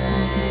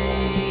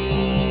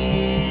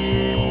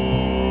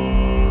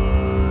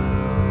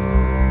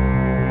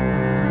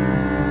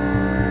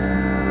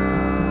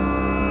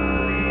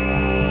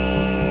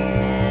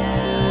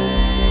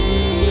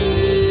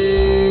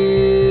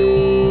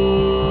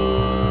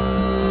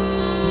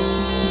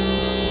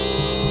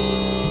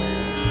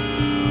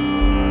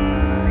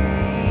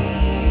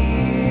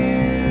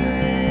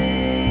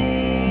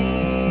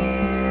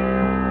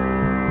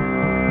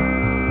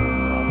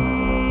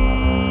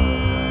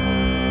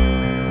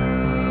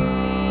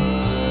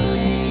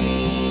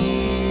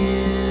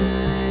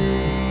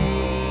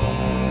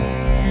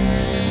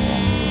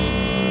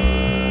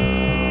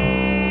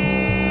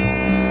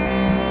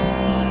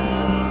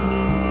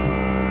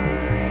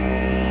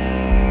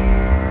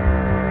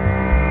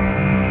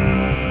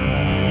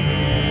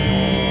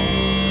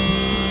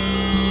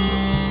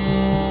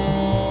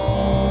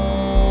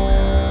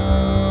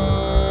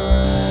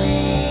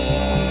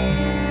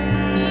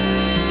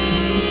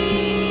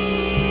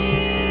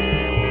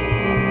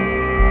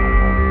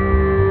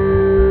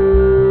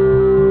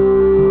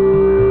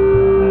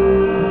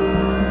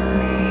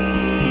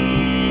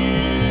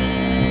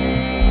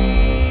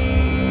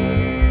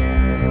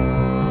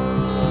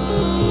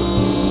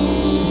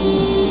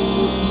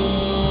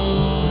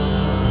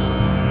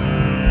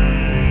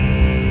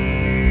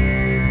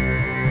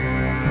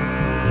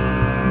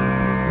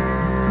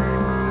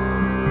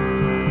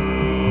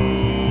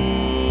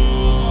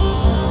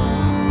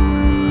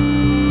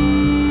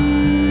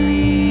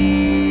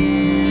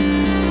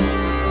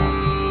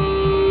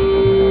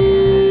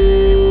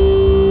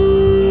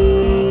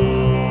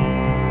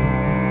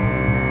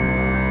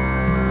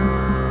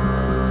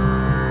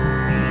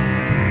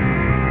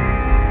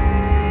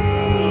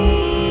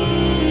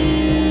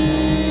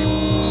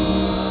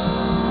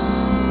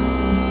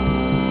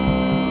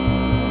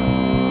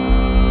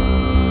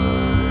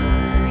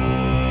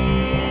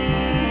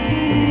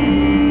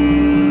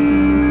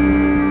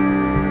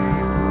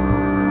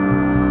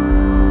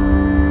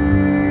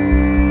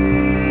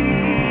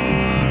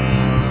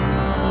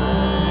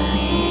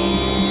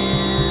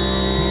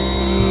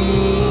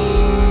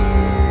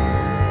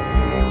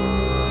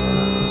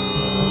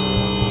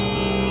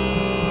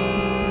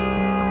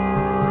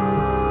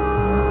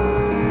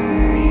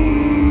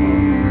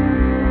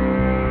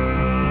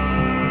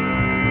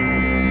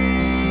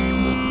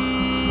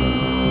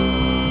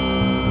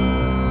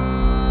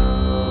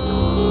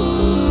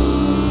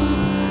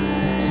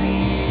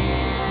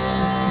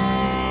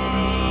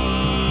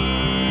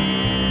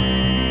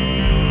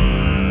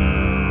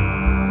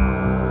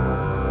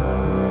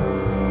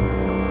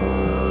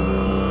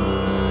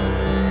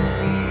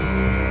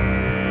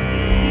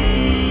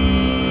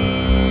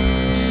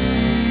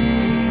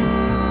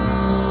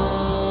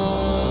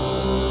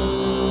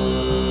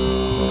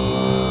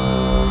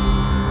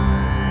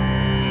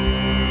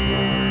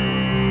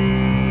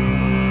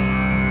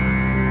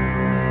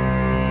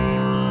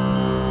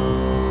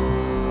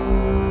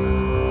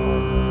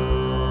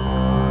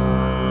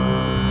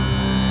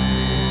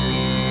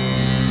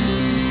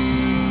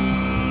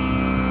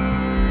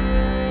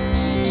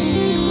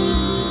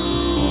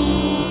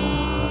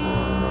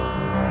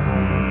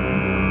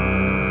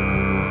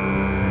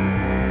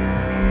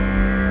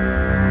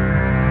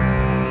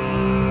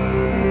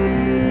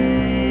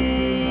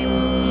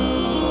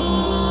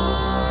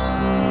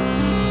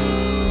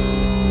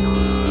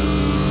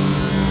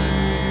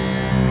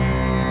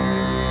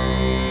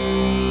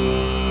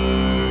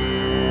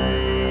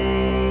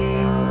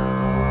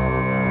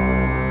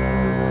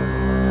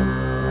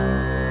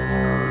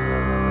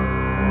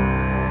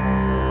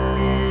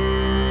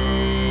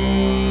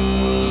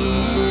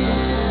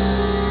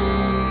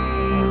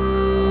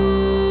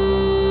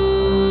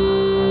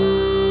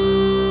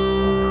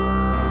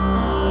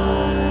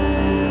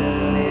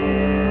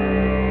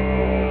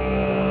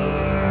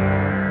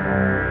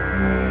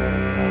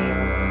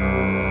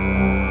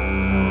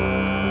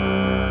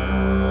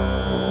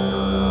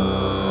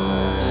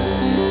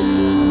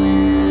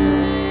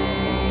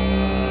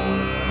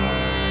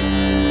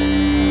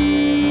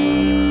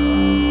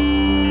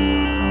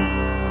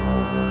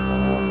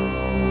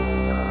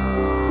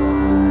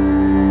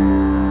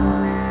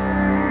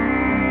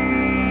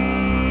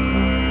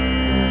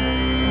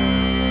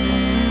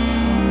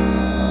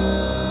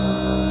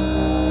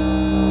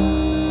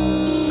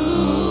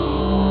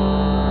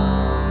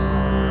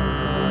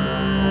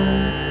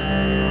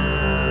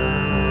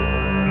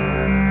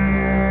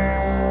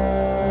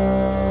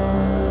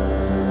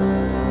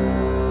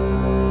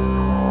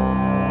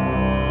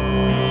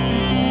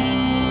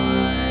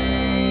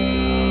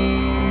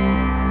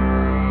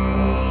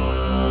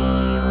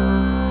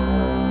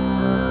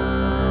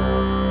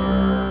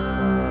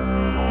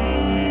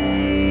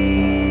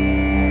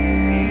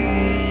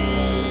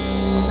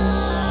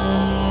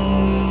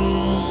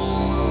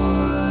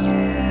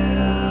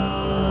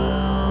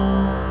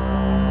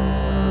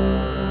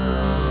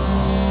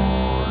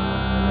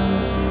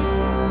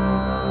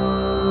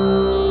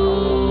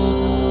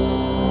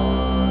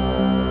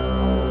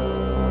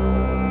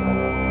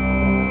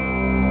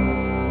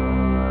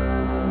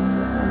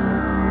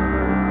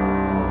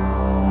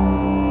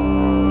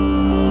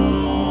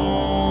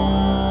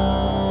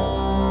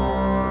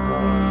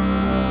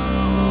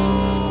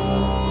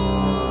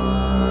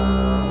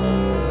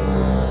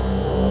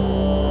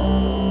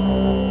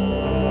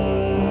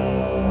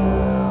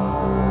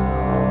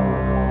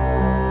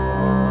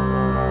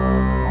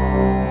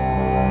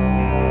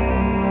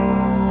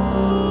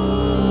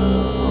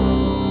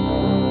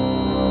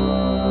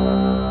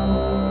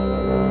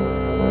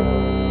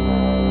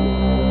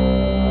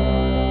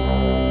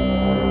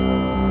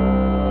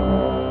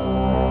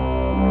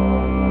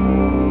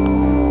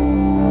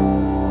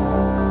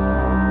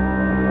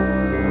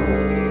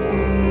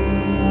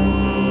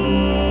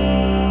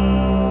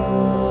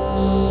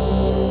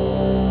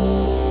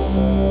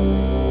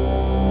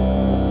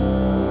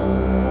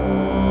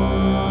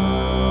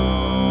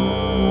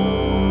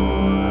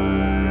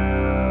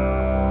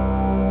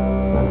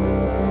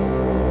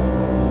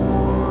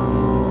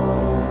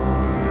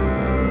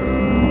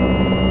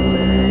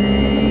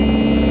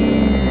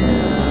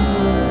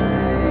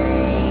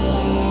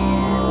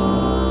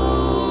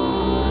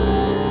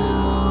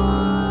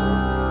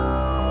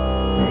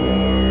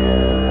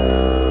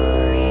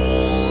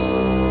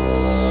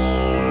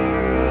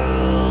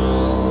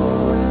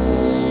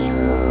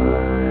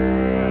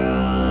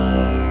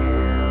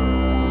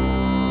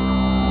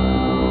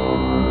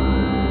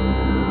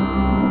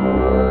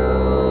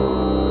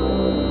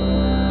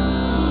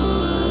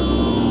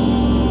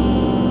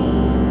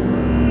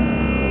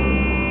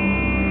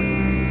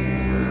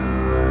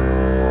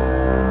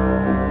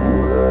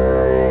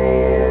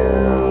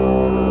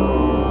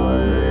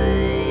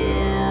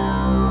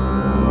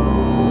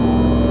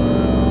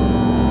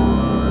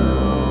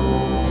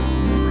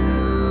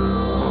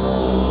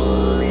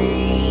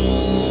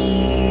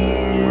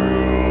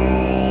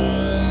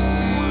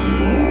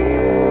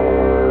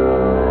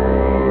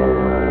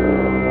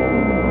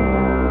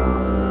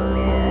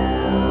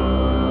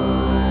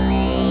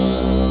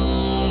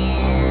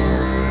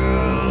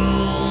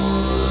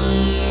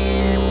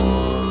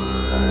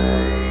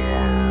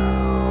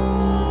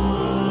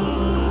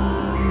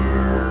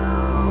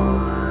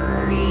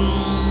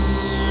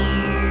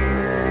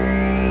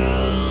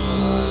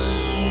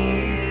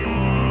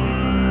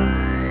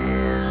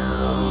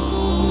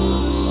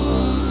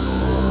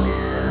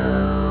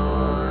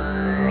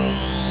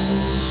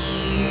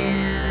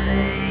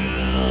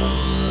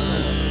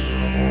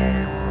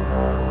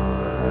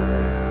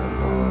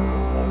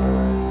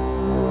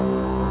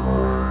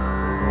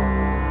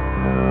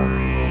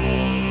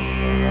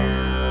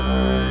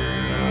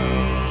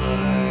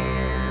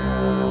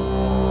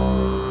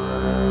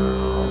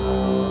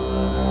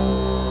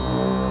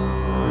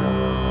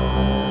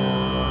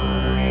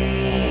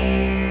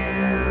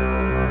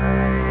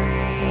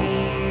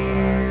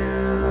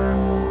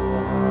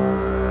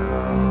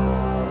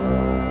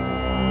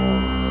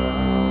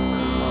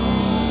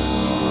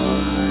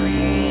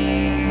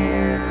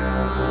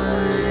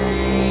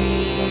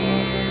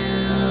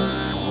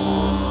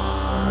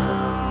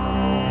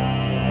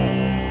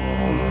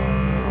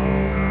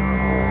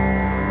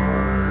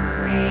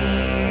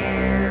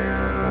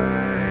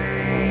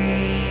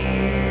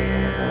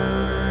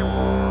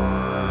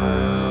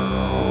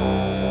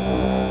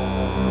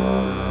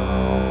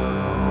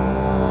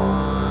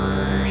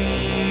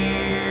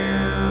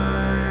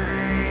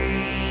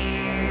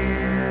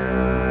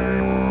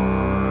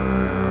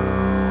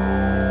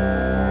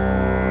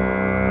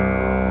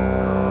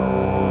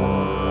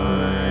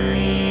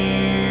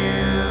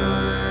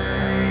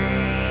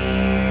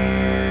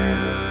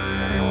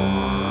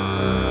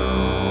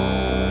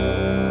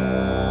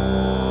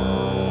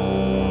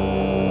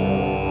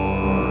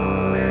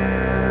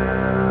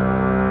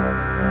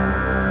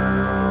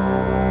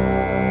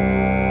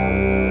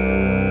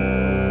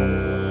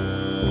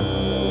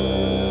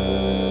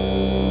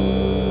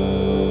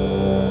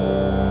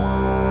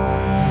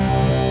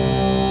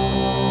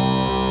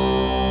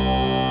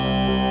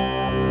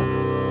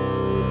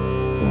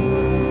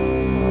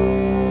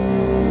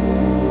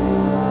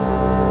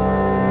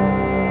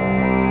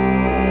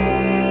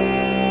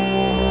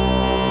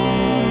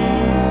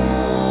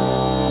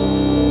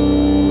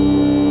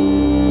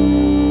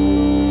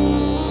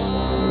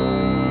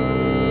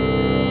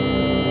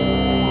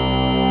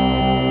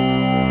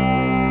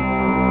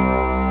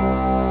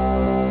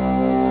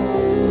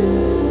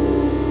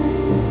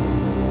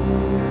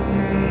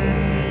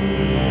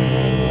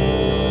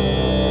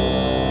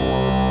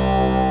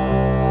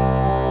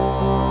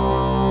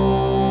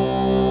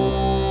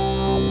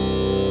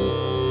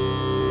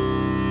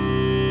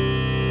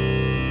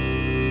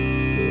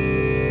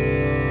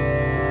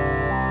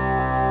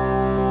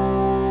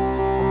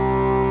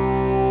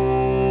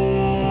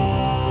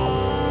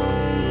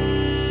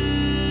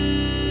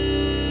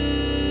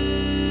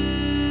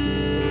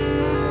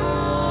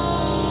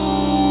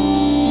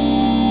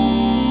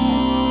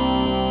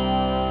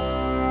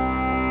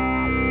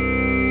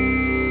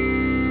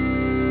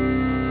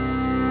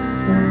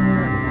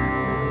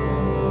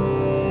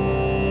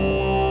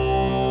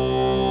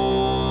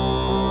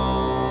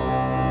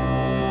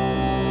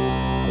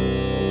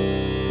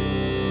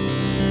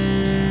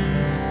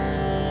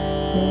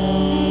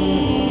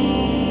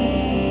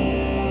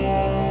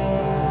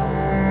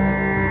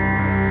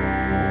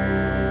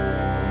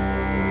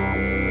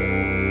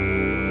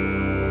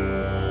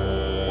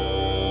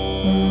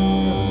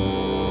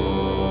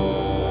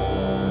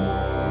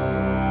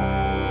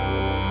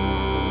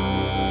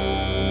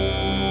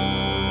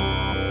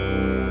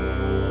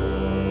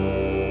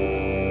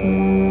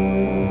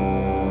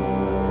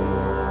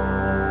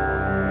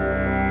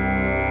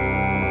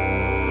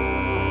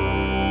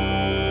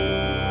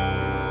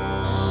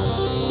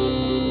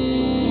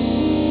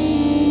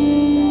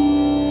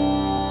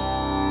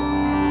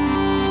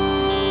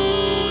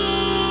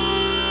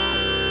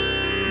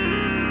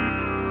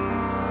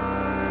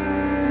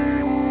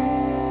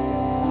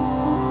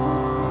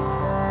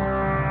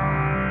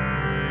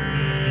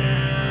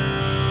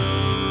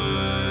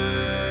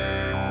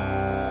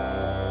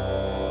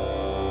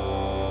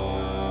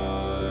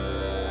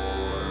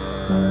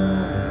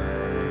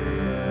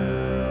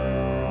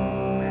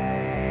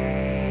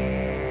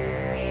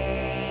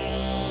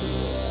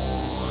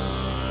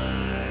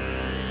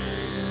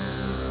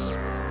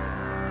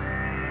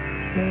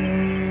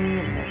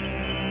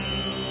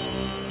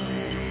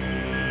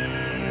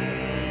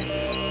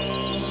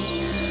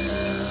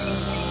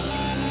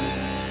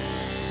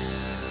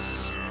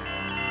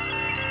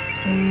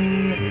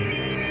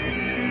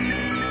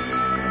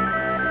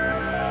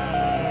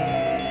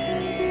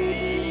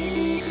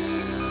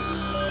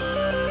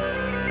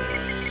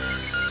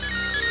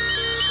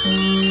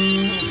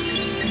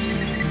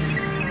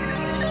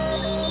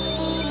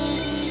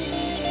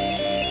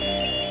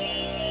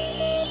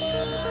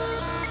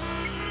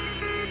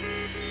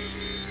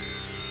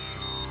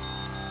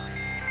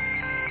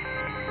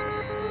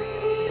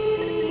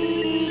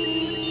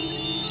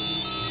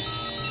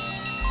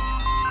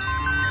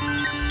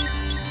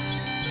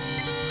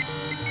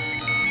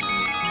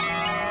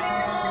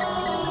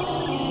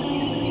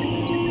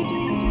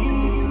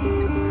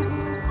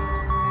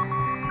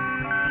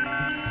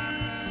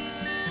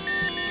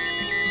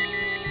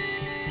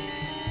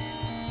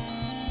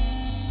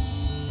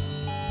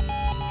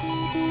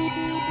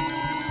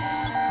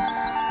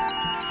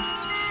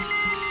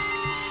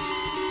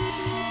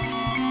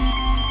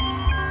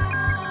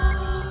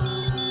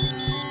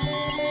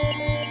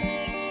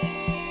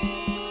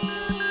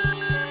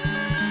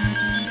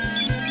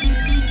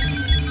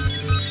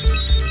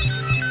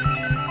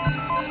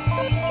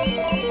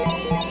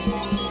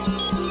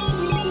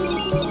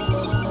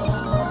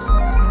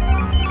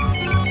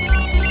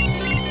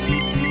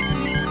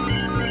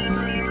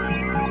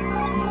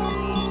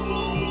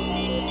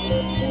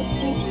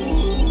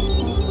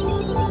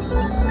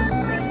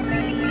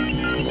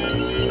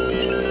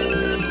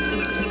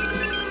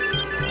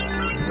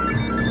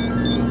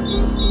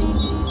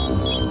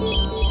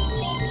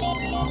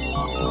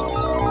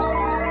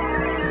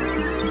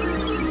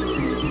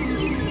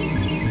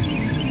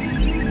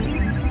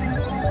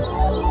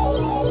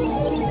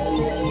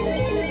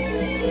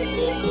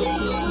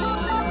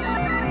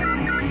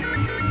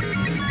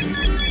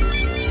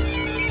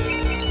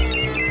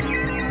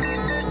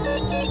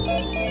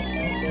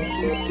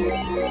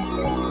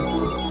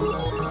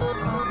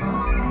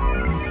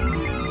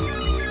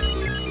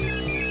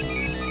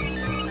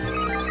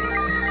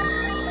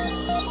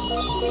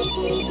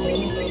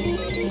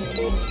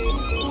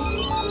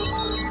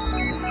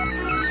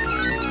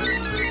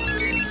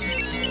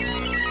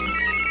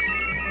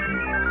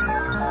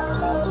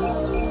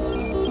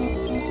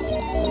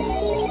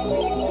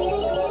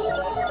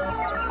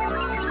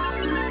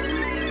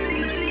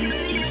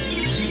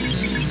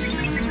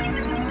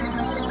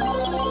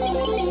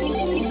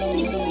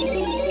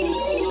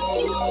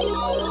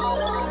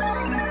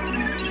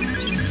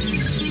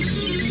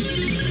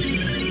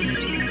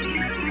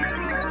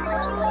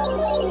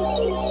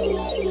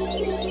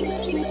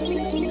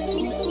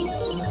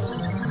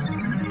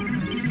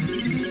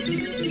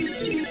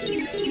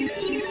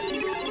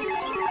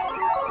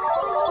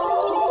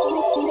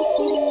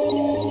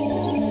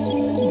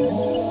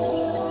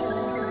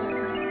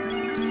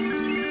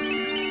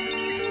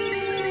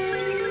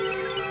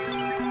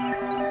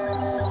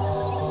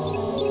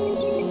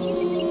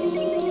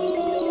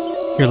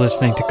 You're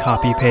listening to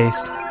Copy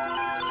Paste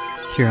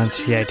here on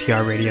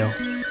CITR Radio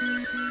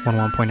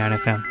 101.9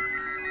 FM.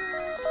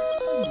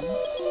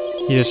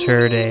 You just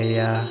heard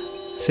a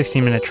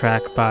 16-minute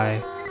track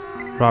by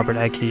Robert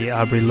Ike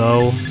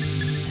Abrilo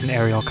and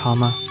Ariel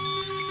Kalma,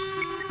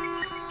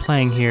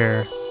 playing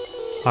here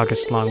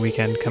August long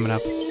weekend coming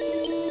up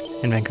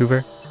in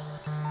Vancouver.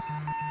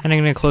 And I'm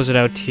going to close it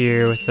out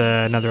here with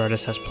another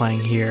artist that's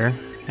playing here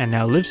and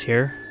now lives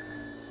here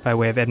by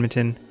way of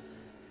Edmonton,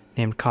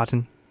 named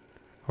Cotton.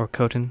 Or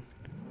Coton,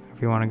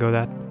 if you want to go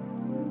that.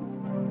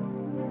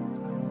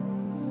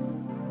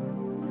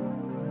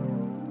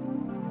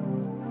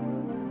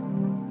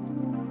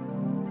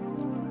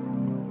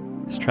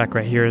 This track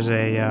right here is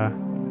a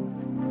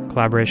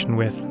collaboration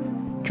with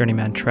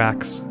Journeyman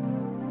Tracks,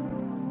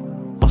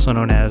 also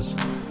known as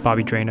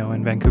Bobby Drano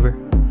in Vancouver.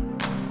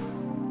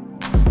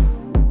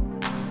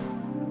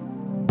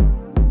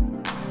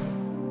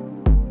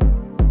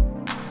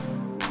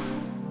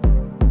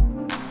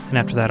 And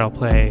after that I'll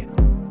play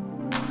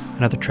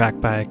another track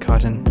by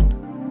Cotton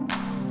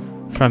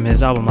from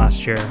his album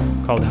last year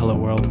called Hello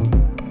World.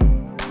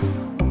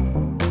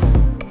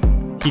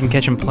 You can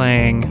catch him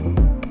playing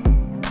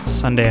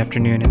Sunday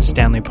afternoon in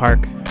Stanley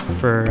Park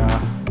for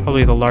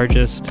probably the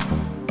largest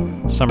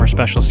summer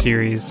special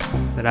series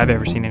that I've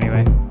ever seen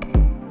anyway.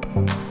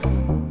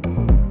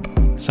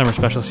 Summer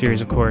special series,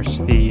 of course,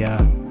 the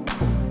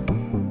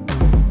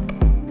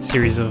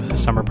series of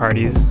summer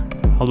parties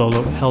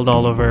held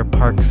all over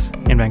parks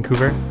in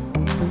Vancouver.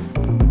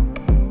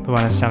 The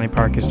one at Stanley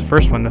Park is the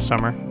first one this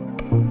summer.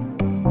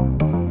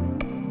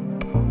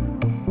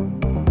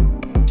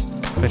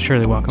 But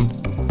surely welcome.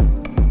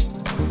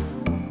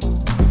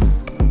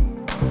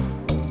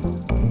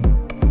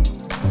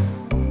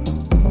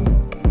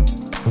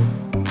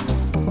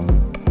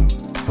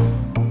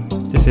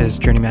 This is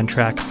Journeyman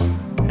Tracks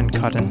and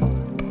Cotton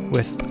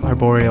with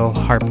Arboreal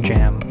Harp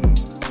Jam.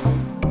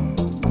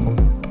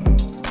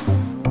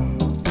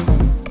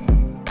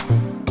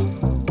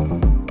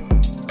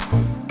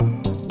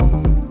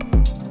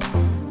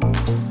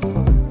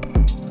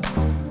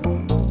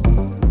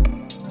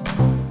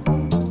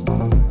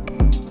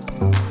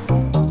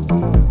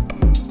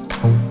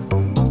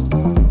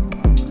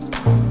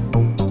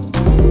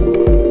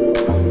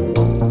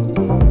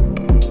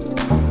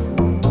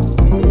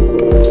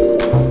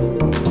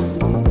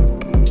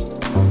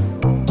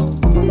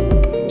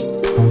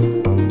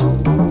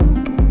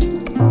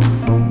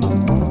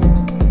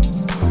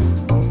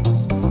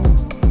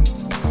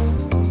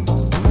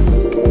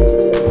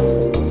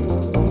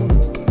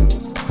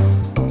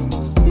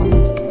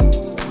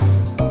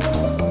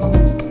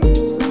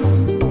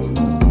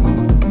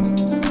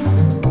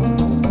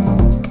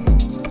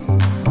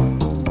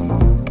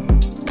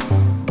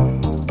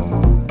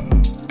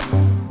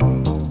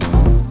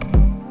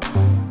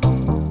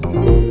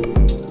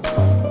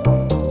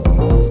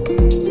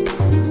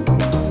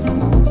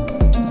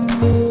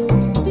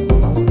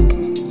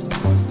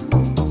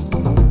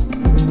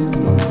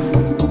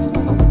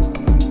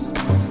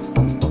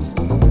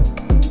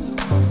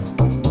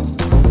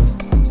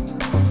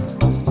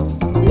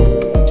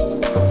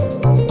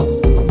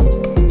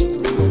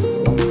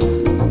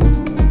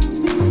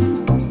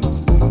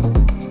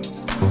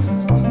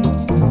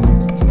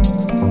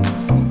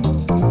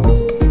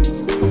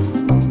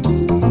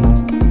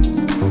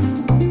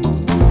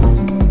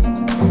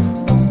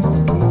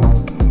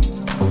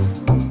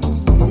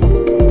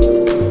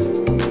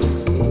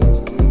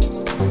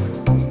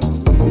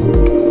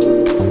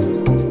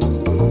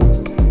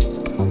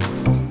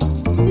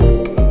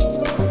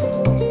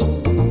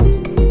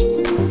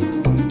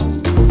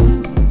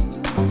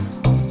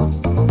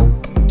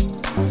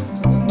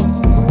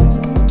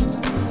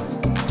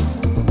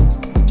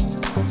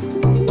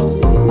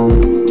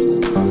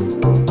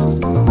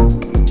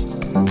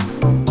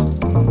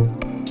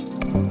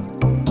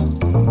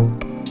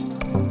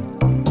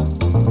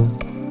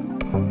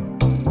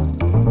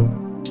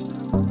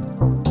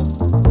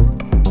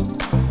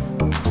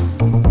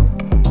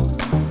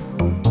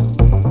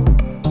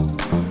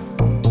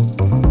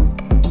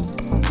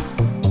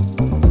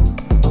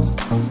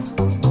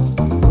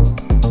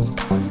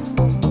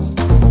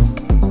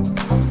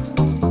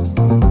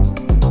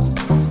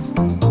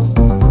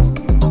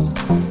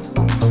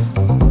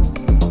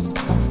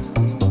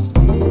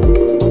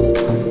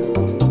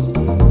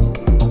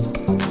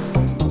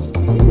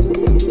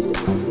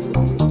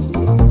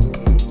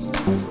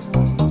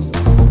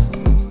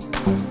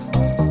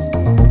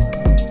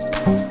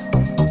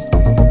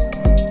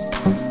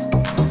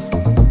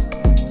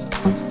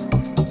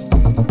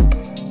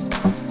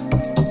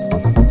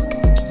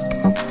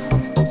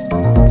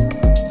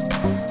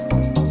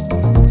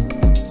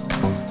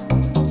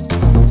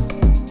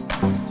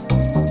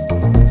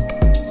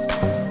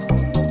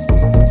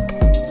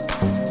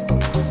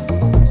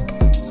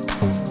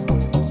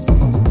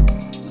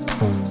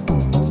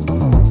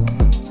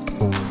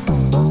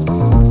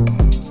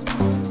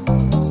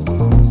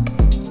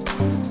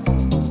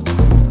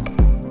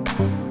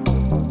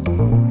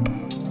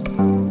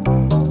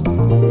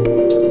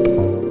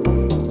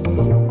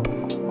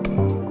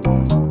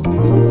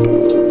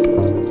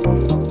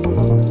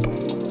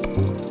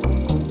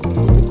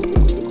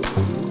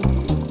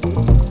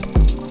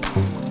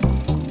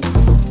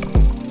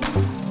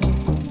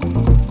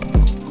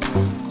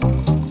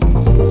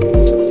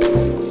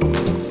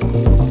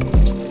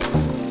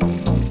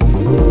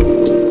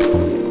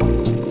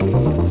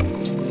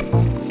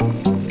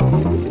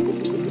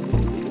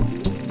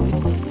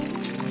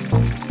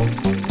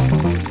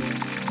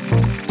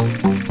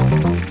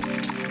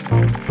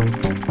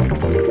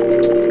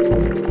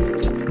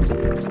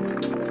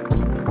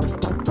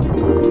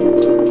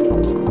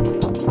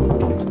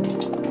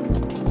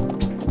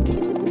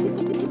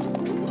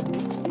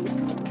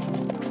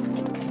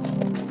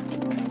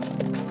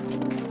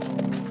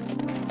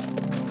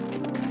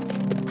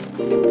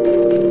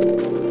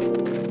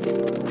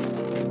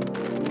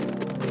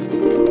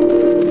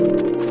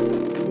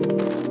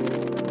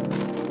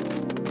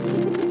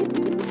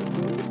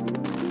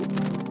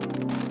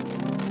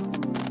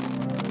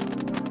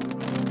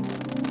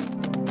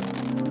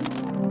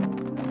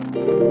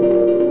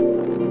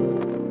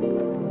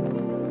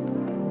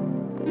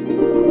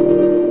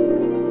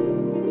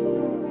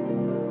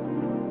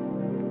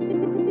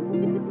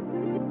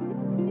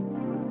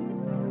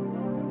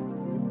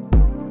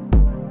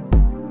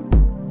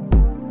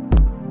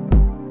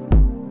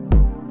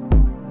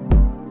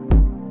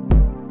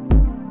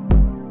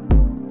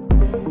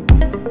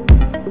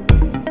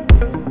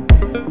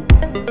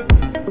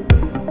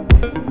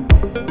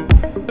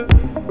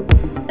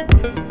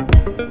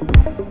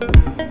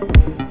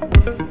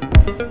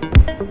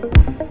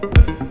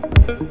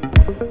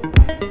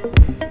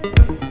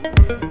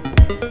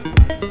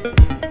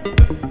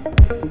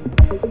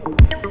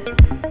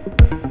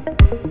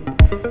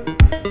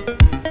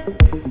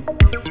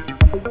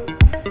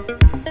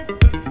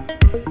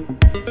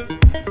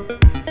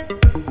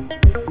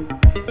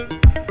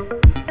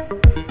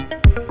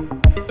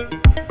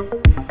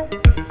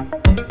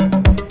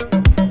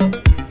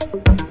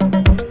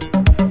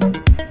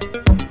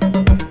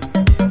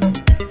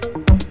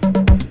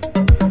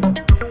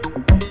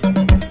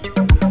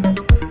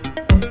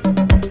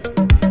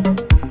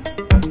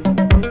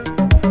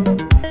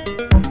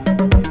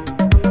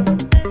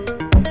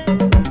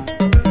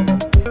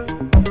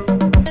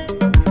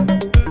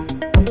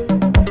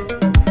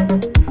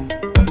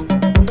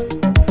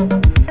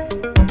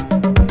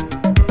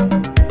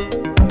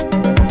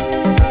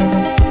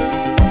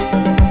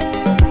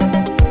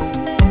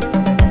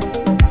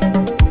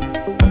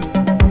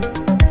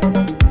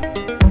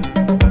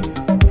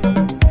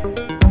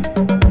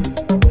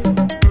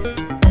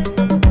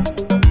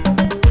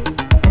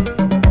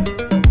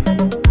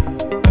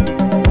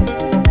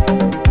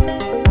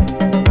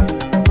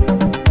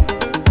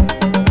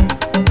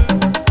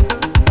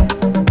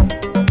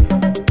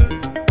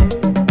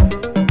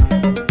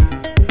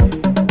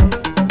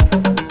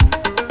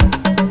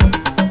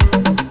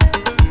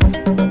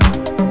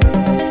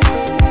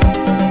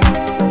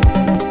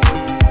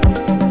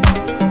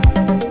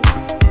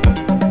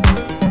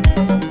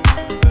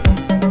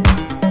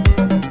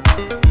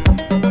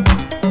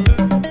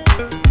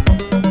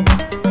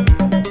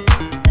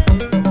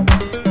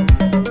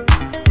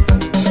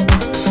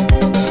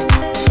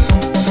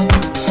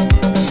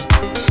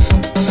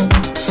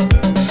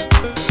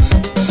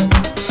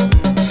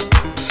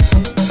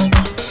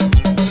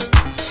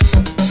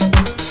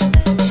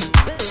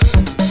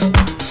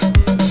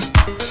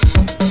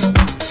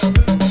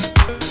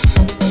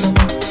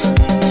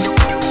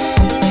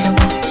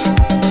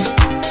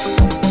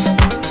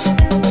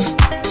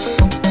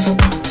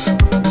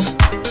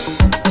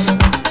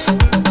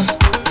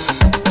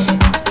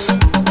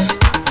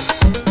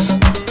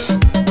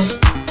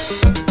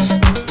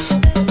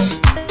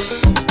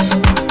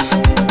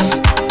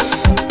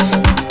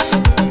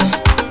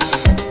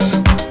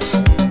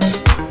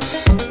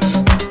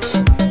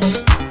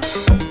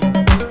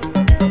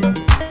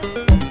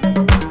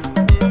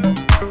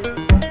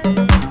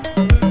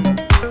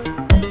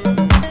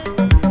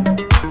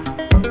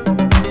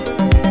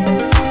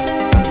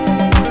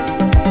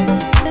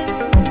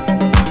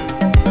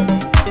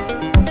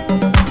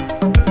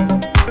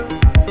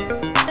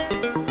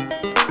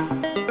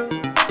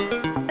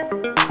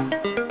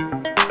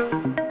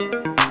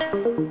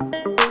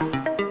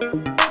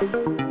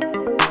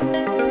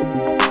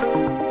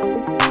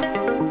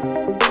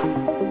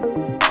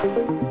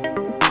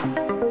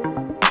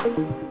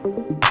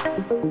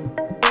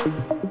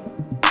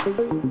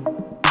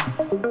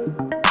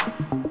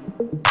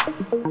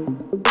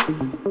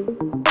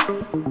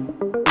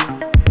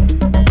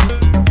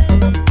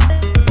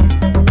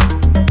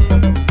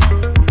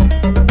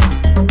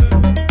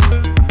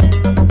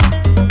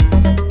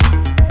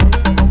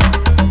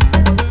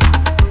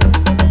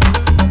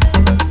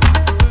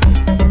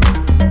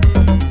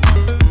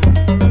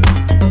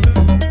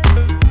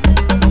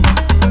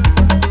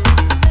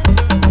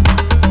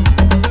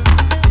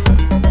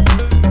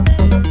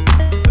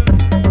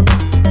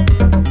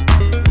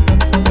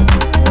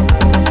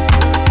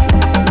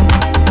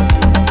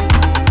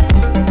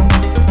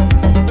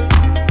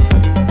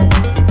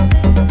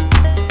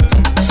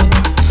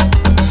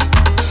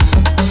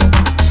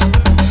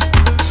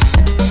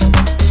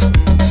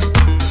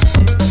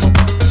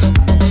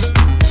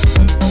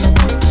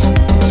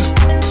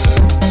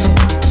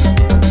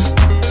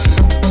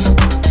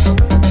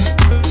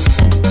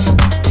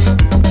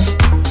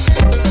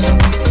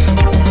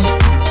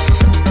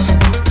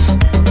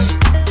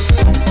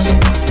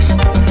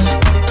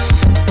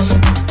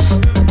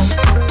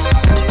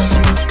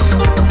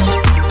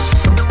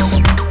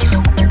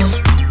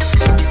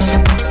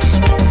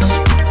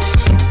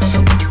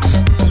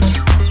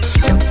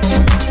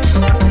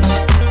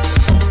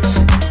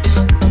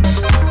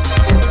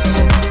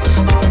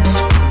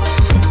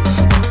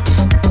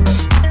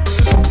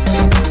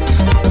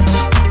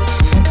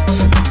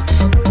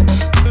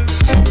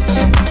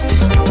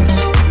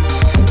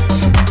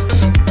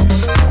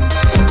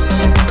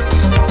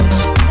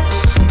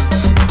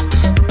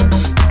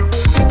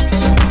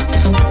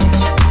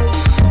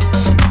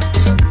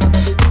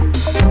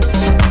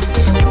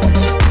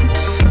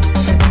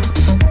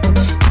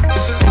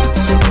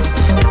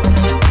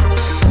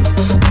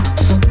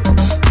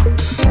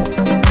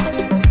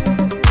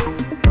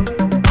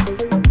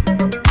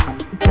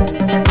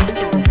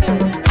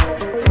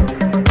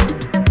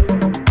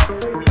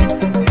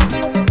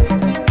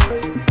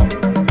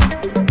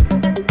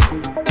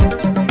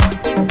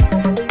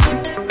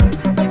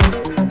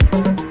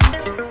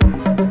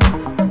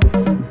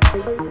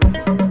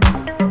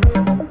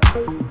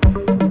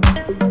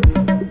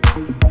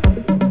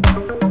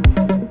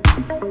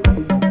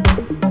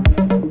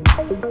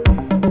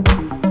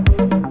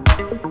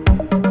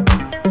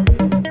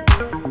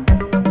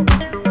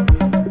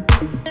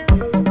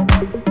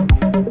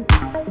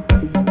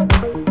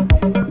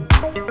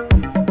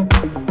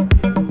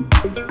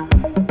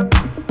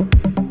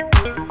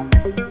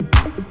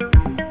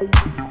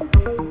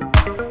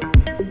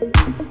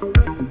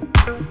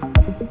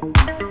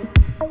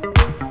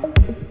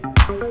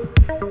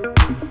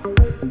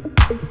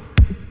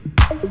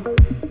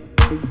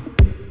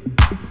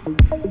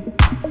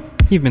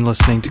 You've been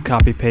listening to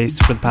Copy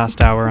Paste for the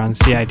past hour on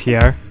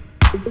CITR,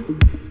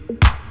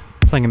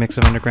 playing a mix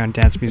of underground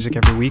dance music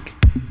every week.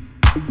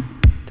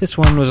 This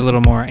one was a little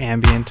more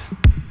ambient,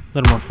 a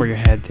little more for your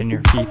head than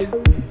your feet.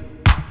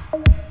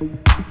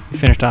 We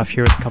finished off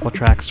here with a couple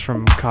tracks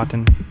from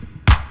Cotton,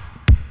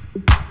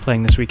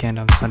 playing this weekend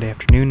on Sunday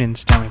afternoon in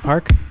Stanley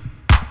Park.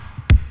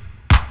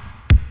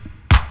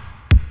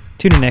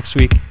 Tune in next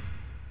week,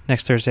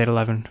 next Thursday at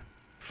 11,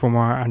 for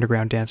more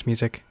underground dance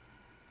music.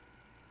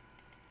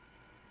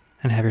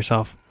 And have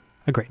yourself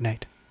a great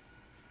night.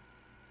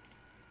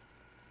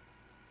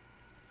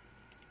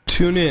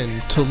 Tune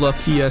in to La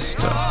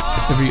Fiesta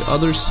every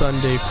other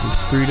Sunday from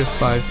 3 to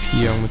 5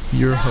 p.m. with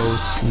your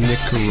host, Nick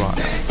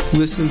Carano.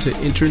 Listen to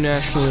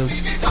internationally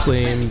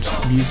acclaimed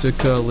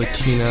Musica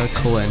Latina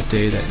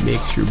Caliente that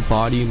makes your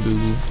body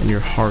move and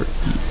your heart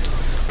beat.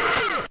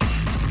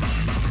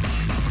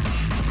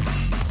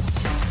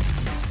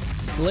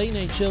 The Late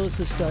Night Show is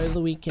the start of the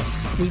weekend.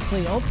 We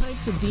play all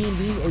types of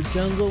D&D or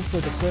jungle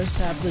for the first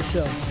half of the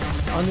show.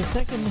 On the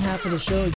second half of the show, it